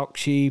people and talk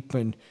sheep,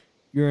 and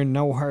you're in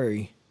no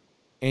hurry.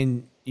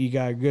 And you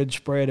got a good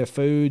spread of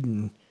food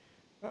and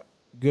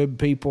good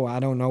people. I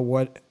don't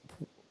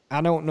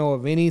know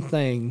of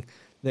anything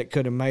that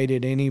could have made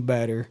it any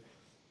better.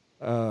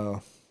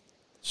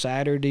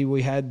 Saturday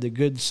we had the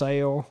good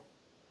sale.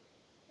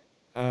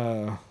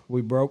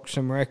 We broke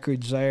some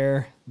records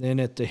there. Then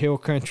at the Hill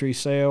Country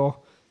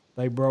sale,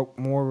 they broke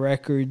more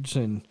records.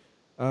 And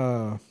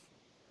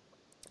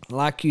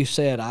like you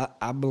said,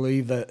 I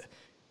believe that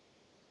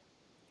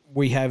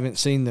we haven't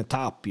seen the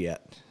top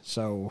yet.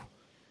 So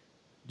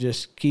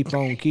just keep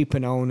on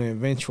keeping on, and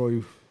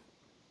eventually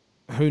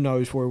who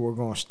knows where we're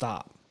going to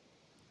stop.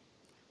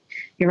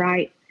 You're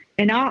right.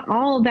 And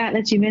all of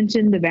that you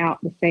mentioned about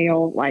the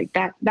sale, like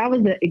that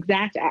was the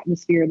exact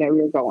atmosphere that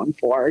we were going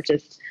for.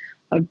 Just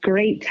a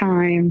great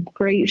time,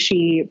 great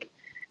sheep,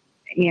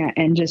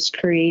 and just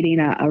creating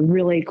a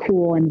really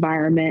cool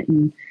environment.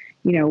 And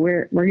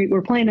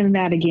we're planning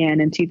that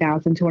again in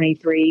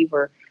 2023.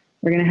 We're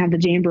going to have the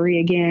jamboree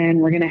again.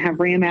 We're going to have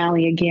Ram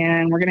Alley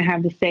again. We're going to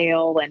have the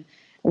sale, and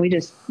we're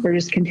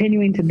just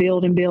continuing to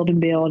build and build and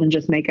build and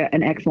just make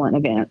an excellent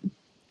event.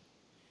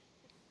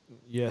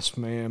 Yes,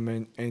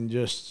 ma'am, and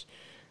just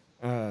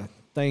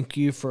thank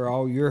you for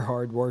all your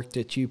hard work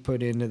that you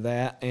put into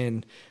that,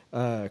 and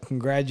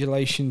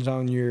congratulations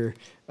on your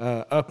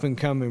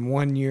up-and-coming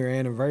 1-year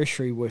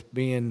anniversary with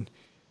being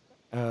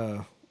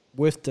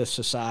with the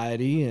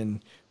society,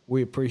 and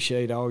we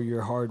appreciate all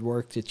your hard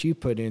work that you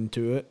put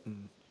into it.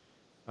 And,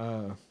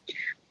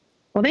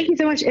 well, thank you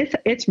so much.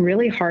 It's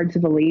really hard to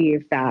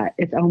believe that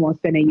it's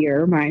almost been a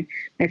year. My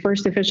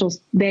first official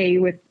day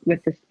with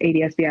the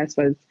ADSBS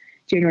was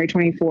January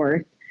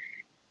 24th.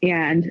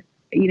 And,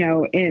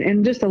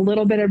 and just a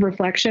little bit of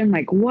reflection,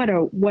 like what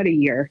a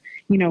year,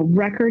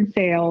 record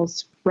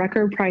sales,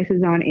 record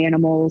prices on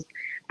animals.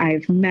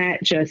 I've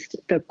met just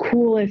the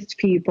coolest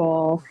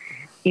people,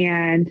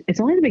 and it's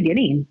only the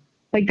beginning.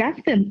 Like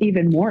that's the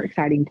even more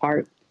exciting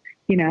part,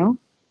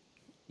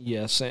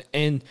 Yes.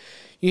 And,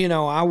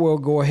 I will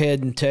go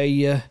ahead and tell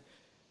you,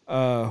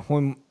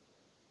 when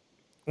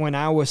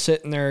I was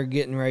sitting there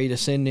getting ready to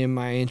send in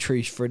my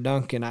entries for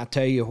Duncan, I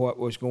tell you what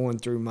was going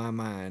through my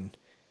mind: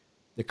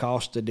 the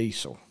cost of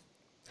diesel.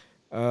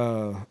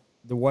 The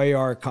way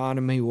our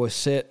economy was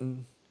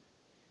sitting,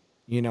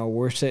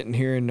 we're sitting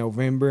here in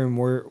November, and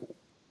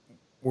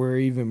we're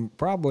even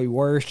probably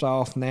worse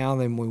off now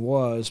than we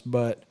was,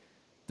 but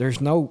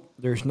there's no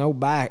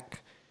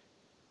back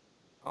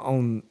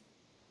on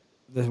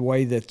the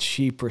way that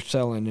sheep are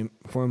selling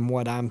from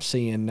what I'm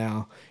seeing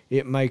now.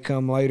 It may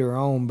come later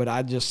on, but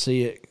I just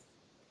see it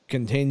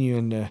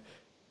continuing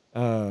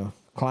to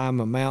climb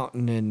a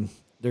mountain, and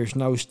there's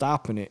no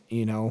stopping it.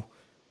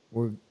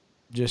 We're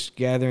just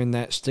gathering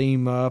that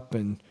steam up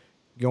and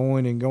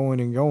going and going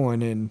and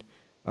going, and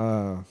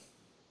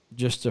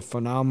just a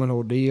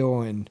phenomenal deal.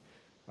 And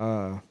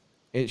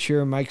it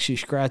sure makes you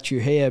scratch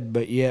your head,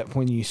 but yet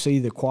when you see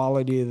the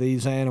quality of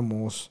these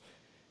animals,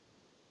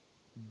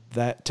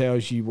 that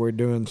tells you we're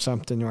doing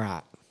something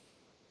right.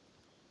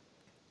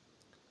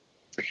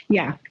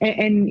 Yeah.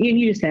 And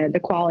you just said the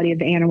quality of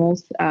the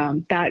animals,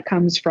 that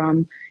comes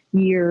from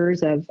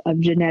years of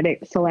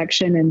genetic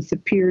selection and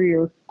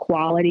superior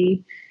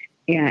quality.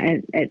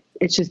 And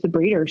it's just the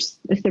breeders.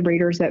 It's the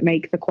breeders that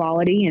make the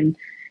quality. And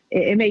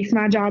it makes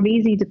my job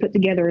easy to put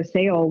together a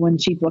sale when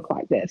sheep look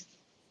like this.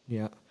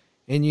 Yeah.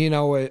 And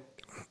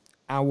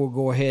I will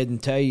go ahead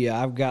and tell you,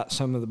 I've got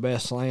some of the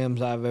best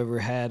lambs I've ever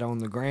had on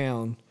the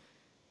ground.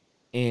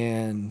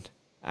 And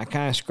I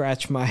kind of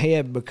scratch my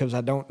head because I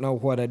don't know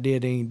what I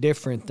did any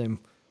different than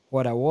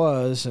what I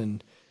was.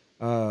 And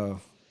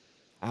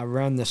I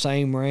run the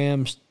same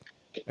rams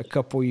a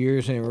couple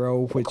years in a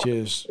row, which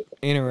is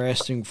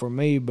interesting for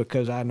me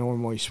because I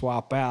normally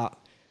swap out.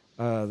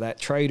 That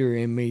trader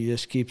in me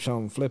just keeps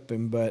on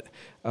flipping. But,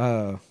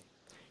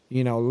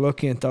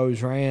 looking at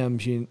those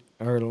rams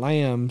or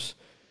lambs,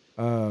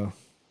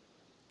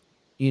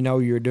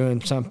 you're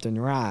doing something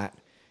right.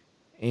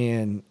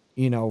 And,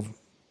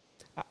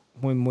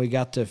 when we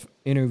got to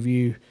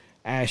interview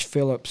Ash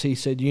Phillips, he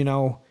said,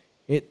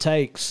 it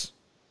takes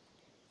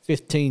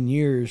 15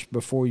 years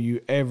before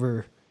you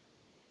ever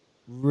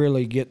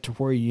really get to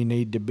where you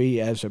need to be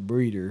as a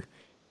breeder.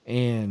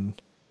 And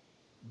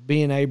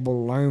being able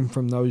to learn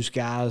from those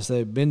guys that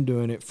have been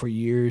doing it for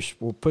years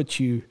will put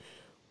you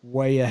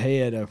way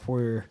ahead of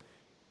where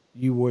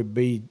you would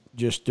be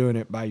just doing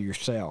it by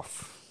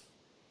yourself.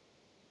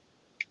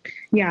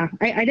 Yeah,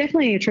 I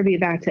definitely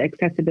attribute that to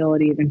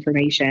accessibility of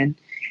information.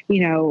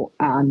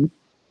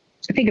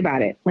 Think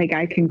about it. Like,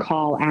 I can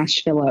call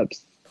Ash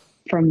Phillips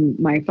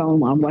from my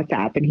phone on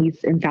WhatsApp, and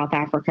he's in South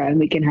Africa, and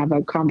we can have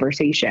a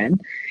conversation,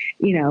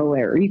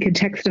 or you can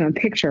text him a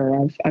picture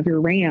of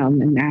your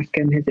ram and ask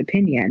him his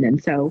opinion.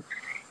 And so,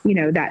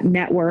 that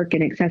network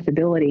and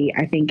accessibility,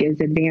 I think, is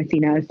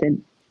advancing us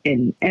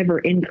in ever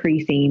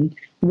increasing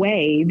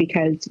way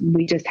because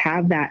we just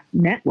have that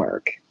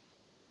network.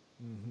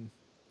 Mm-hmm.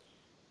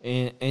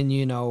 And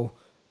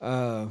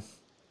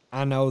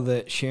I know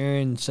that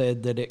Sharon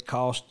said that it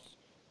cost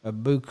a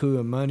buku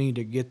of money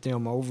to get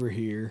them over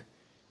here,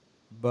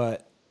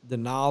 but the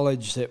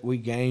knowledge that we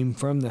gain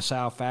from the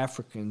South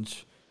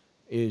Africans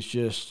is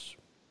just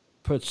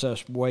puts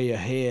us way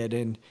ahead.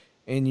 And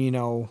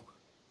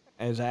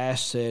as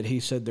Ash said, he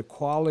said the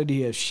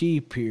quality of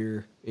sheep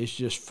here is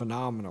just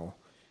phenomenal.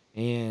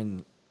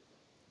 And,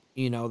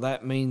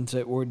 that means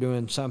that we're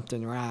doing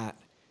something right.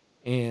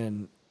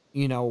 And,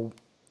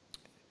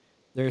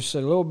 there's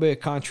a little bit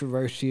of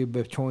controversy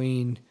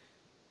between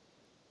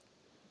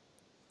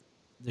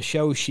the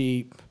show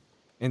sheep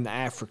and the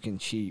African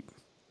sheep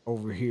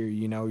over here.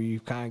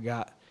 You've kind of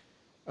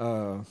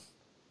got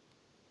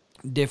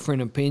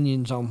different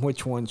opinions on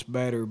which one's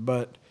better.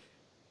 But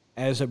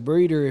as a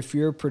breeder, if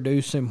you're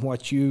producing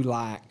what you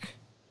like,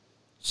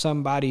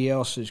 somebody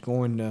else is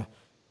going to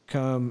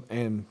come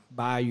and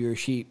buy your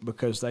sheep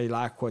because they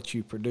like what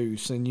you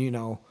produce. And,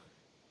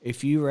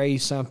 if you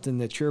raise something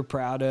that you're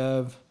proud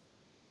of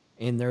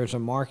and there's a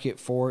market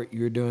for it,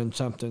 you're doing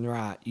something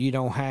right. You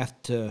don't have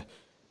to,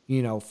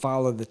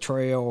 follow the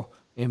trail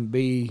and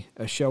be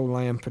a show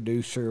lamb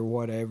producer or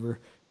whatever.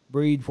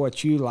 Breed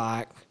what you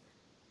like,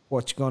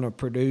 what's going to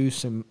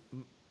produce and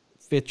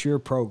fit your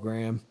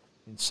program,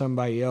 and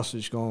somebody else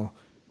is going to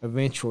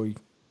eventually.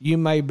 You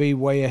may be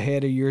way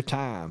ahead of your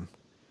time,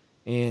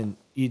 and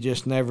you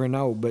just never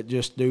know, but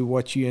just do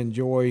what you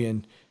enjoy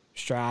and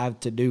strive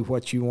to do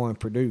what you want to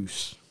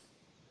produce.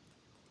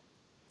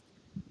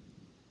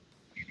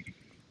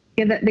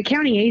 Yeah, the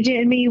county agent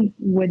in me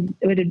would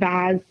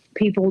advise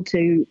people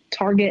to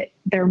target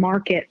their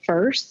market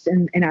first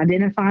and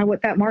identify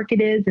what that market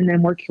is and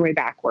then work your way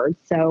backwards.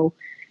 So,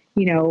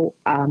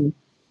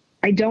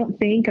 I don't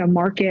think a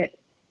market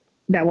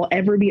that will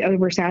ever be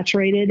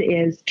oversaturated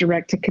is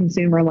direct to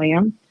consumer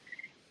lamb.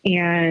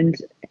 And,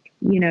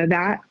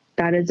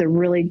 that is a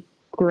really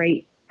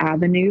great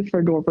avenue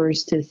for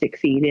Dorpers to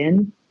succeed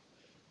in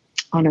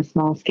on a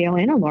small scale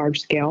and a large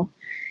scale.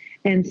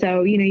 And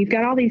so, you've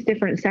got all these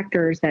different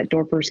sectors that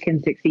Dorpers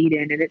can succeed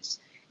in. And it's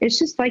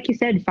just like you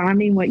said,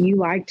 finding what you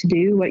like to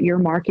do, what your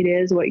market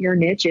is, what your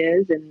niche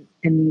is,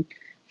 and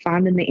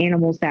finding the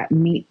animals that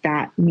meet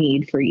that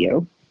need for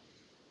you.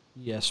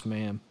 Yes,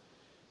 ma'am.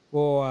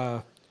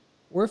 Well,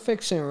 we're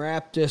fixing to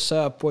wrap this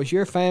up. Was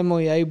your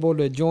family able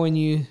to join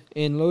you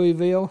in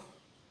Louisville?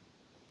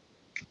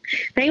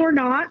 They were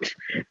not.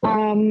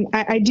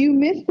 I do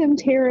miss them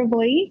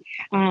terribly.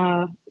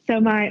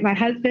 So my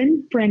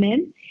husband,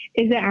 Brennan,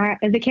 is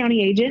a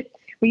county agent.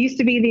 We used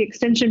to be the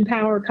extension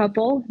power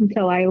couple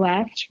until I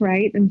left,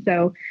 right? And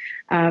so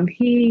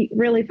he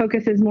really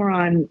focuses more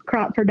on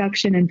crop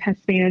production and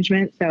pest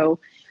management. So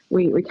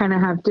we kind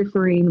of have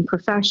differing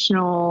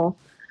professional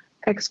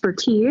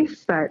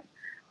expertise, but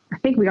I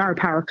think we are a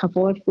power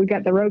couple if we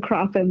got the row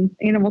crop and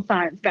animal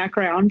science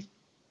background.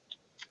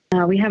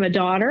 We have a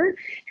daughter.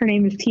 Her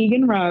name is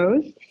Tegan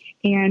Rose,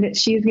 and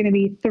she's going to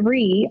be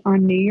 3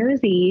 on New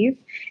Year's Eve.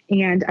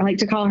 And I like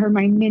to call her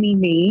my mini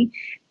me.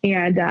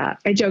 And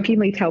I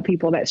jokingly tell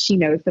people that she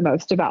knows the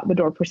most about the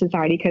Dorper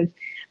Society because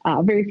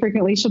very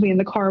frequently she'll be in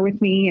the car with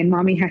me, and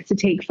Mommy has to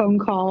take phone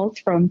calls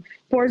from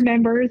board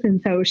members.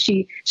 And so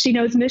she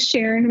knows Miss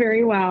Sharon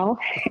very well.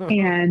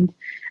 And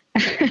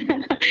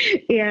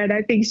and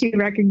I think she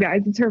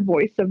recognizes her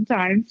voice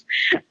sometimes.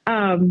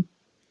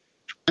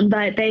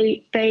 But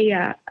they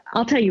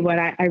I'll tell you what,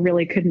 I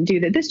really couldn't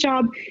do that. This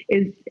job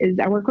is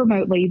I work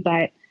remotely,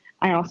 but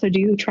I also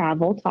do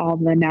travel to all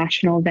the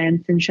national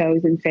events and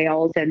shows and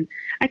sales. And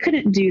I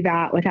couldn't do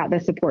that without the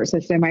support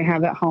system I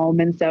have at home.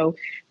 And so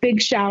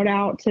big shout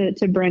out to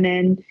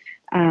Brennan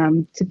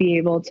to be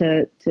able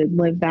to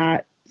live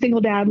that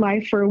single dad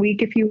life for a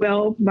week, if you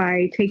will,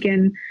 by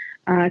taking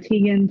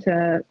Tegan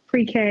to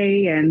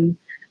pre-K and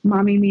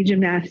mommy me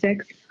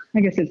gymnastics. I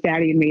guess it's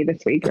daddy and me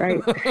this week,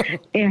 right?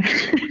 and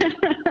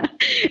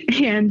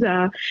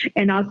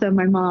and also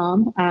my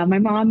mom. My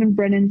mom and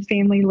Brennan's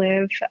family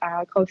live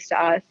close to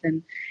us,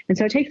 and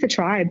so it takes a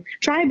tribe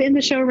in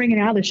the show ring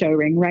and out of the show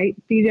ring, right,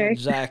 DJ?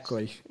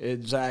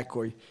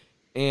 Exactly.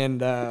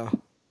 And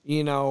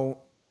you know,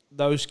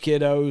 those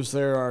kiddos,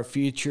 they're our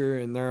future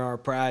and they're our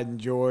pride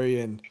and joy,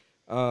 and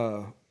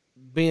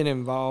being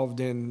involved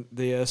in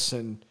this,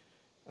 and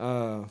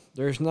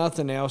there's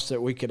nothing else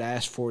that we could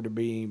ask for to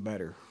be any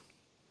better.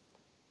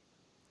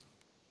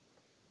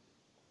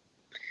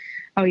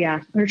 Oh,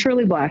 yeah. We're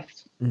truly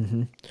blessed.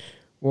 Mm-hmm.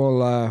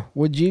 Well,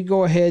 would you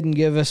go ahead and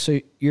give us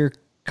your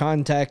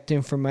contact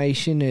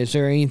information? Is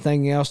there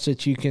anything else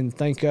that you can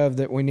think of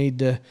that we need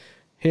to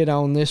hit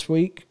on this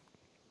week?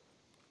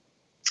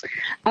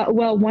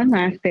 Well, one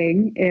last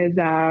thing is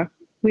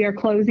we are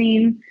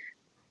closing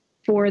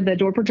for the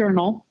Dorper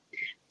Journal.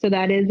 So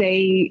that is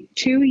a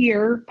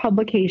 2-year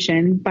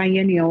publication.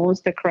 Biennial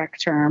is the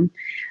correct term.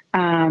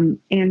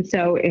 And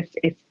so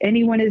if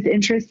anyone is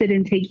interested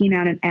in taking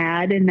out an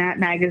ad in that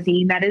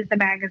magazine, that is the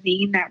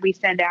magazine that we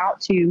send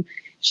out to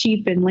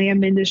sheep and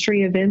lamb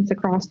industry events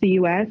across the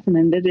U.S. And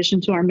in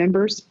addition to our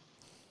members,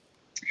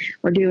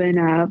 we're doing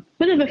a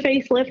bit of a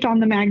facelift on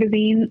the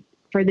magazine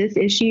for this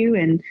issue.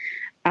 And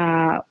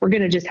we're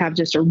going to just have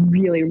a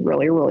really,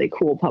 really, really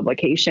cool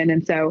publication.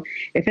 And so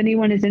if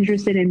anyone is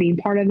interested in being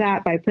part of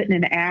that by putting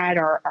an ad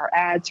or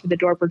ads for the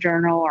Dorper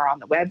Journal or on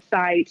the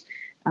website,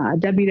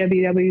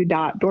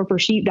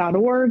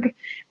 www.dorpersheep.org,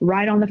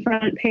 right on the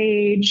front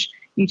page.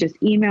 You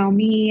just email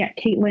me at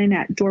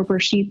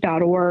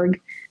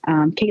Caitlin@dorpersheep.org.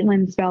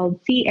 Caitlin spelled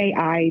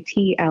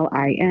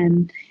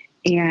Caitlin,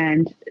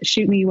 and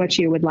shoot me what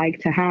you would like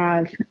to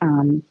have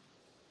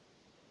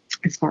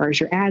as far as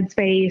your ad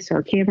space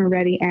or camera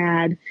ready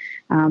ad.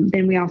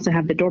 Then we also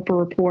have the Dorper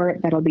Report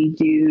that'll be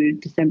due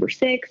December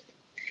 6th.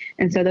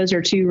 And so those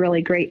are 2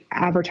 really great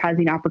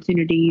advertising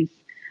opportunities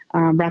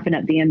wrapping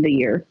up the end of the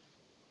year.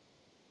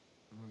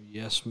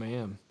 Yes,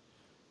 ma'am.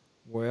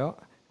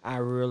 Well, I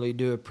really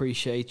do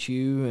appreciate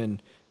you, and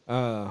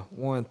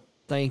want to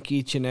thank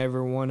each and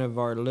every one of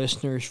our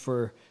listeners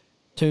for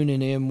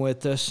tuning in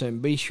with us. And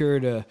be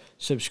sure to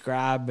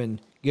subscribe and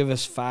give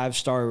us a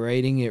 5-star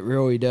rating. It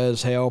really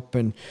does help,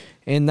 and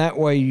that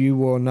way you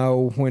will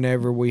know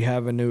whenever we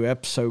have a new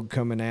episode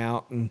coming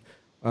out. And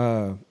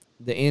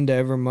the end of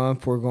every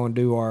month, we're going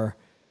to do our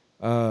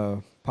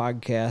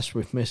podcast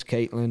with Miss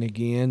Caitlin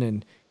again,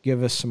 and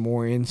give us some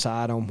more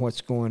insight on what's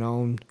going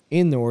on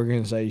in the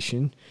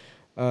organization.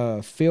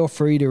 Feel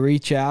free to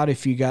reach out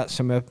if you got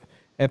some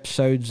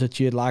episodes that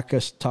you'd like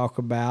us to talk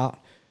about.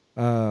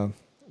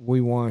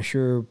 We want to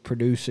sure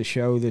produce a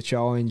show that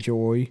y'all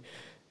enjoy.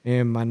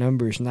 And my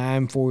number is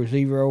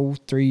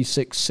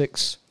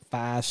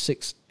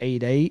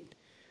 940-366-5688.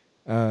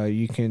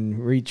 You can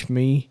reach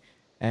me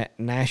at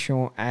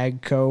National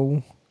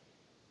Agco,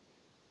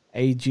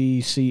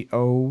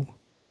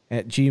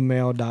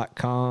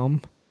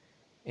 agco@gmail.com.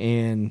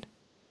 And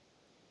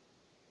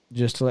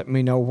just let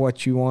me know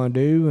what you want to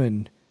do,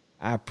 and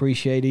I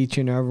appreciate each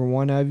and every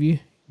one of you.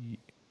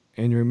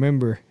 And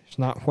remember, it's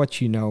not what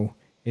you know,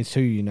 it's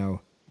who you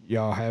know.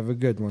 Y'all have a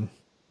good one.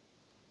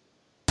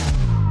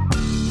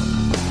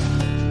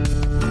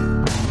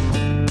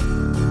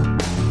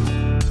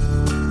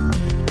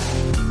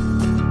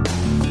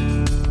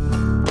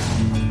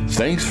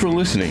 Thanks for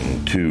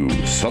listening to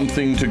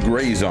Something to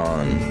Graze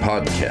On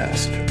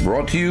podcast,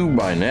 brought to you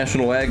by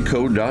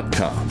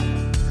NationalAgco.com.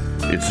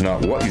 It's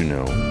not what you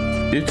know,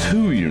 it's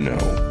who you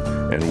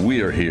know, and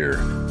we are here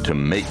to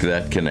make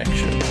that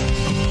connection.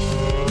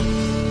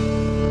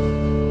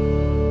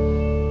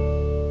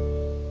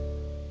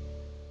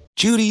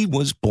 Judy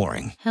was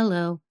boring.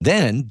 Hello.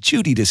 Then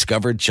Judy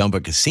discovered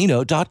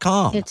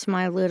ChumbaCasino.com. It's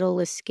my little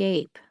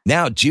escape.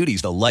 Now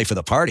Judy's the life of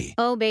the party.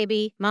 Oh,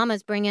 baby,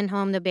 mama's bringing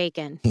home the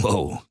bacon.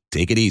 Whoa,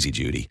 take it easy,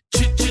 Judy.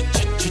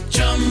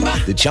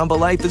 The Chumba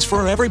life is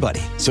for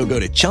everybody. So go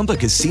to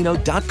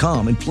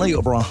ChumbaCasino.com and play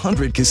over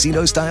 100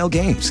 casino-style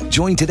games.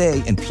 Join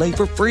today and play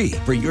for free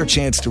for your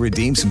chance to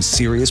redeem some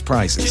serious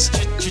prizes.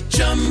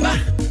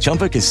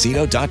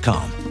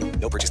 ChumbaCasino.com.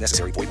 No purchase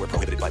necessary. Void where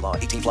prohibited by law.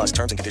 18+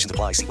 terms and conditions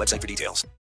apply. See website for details.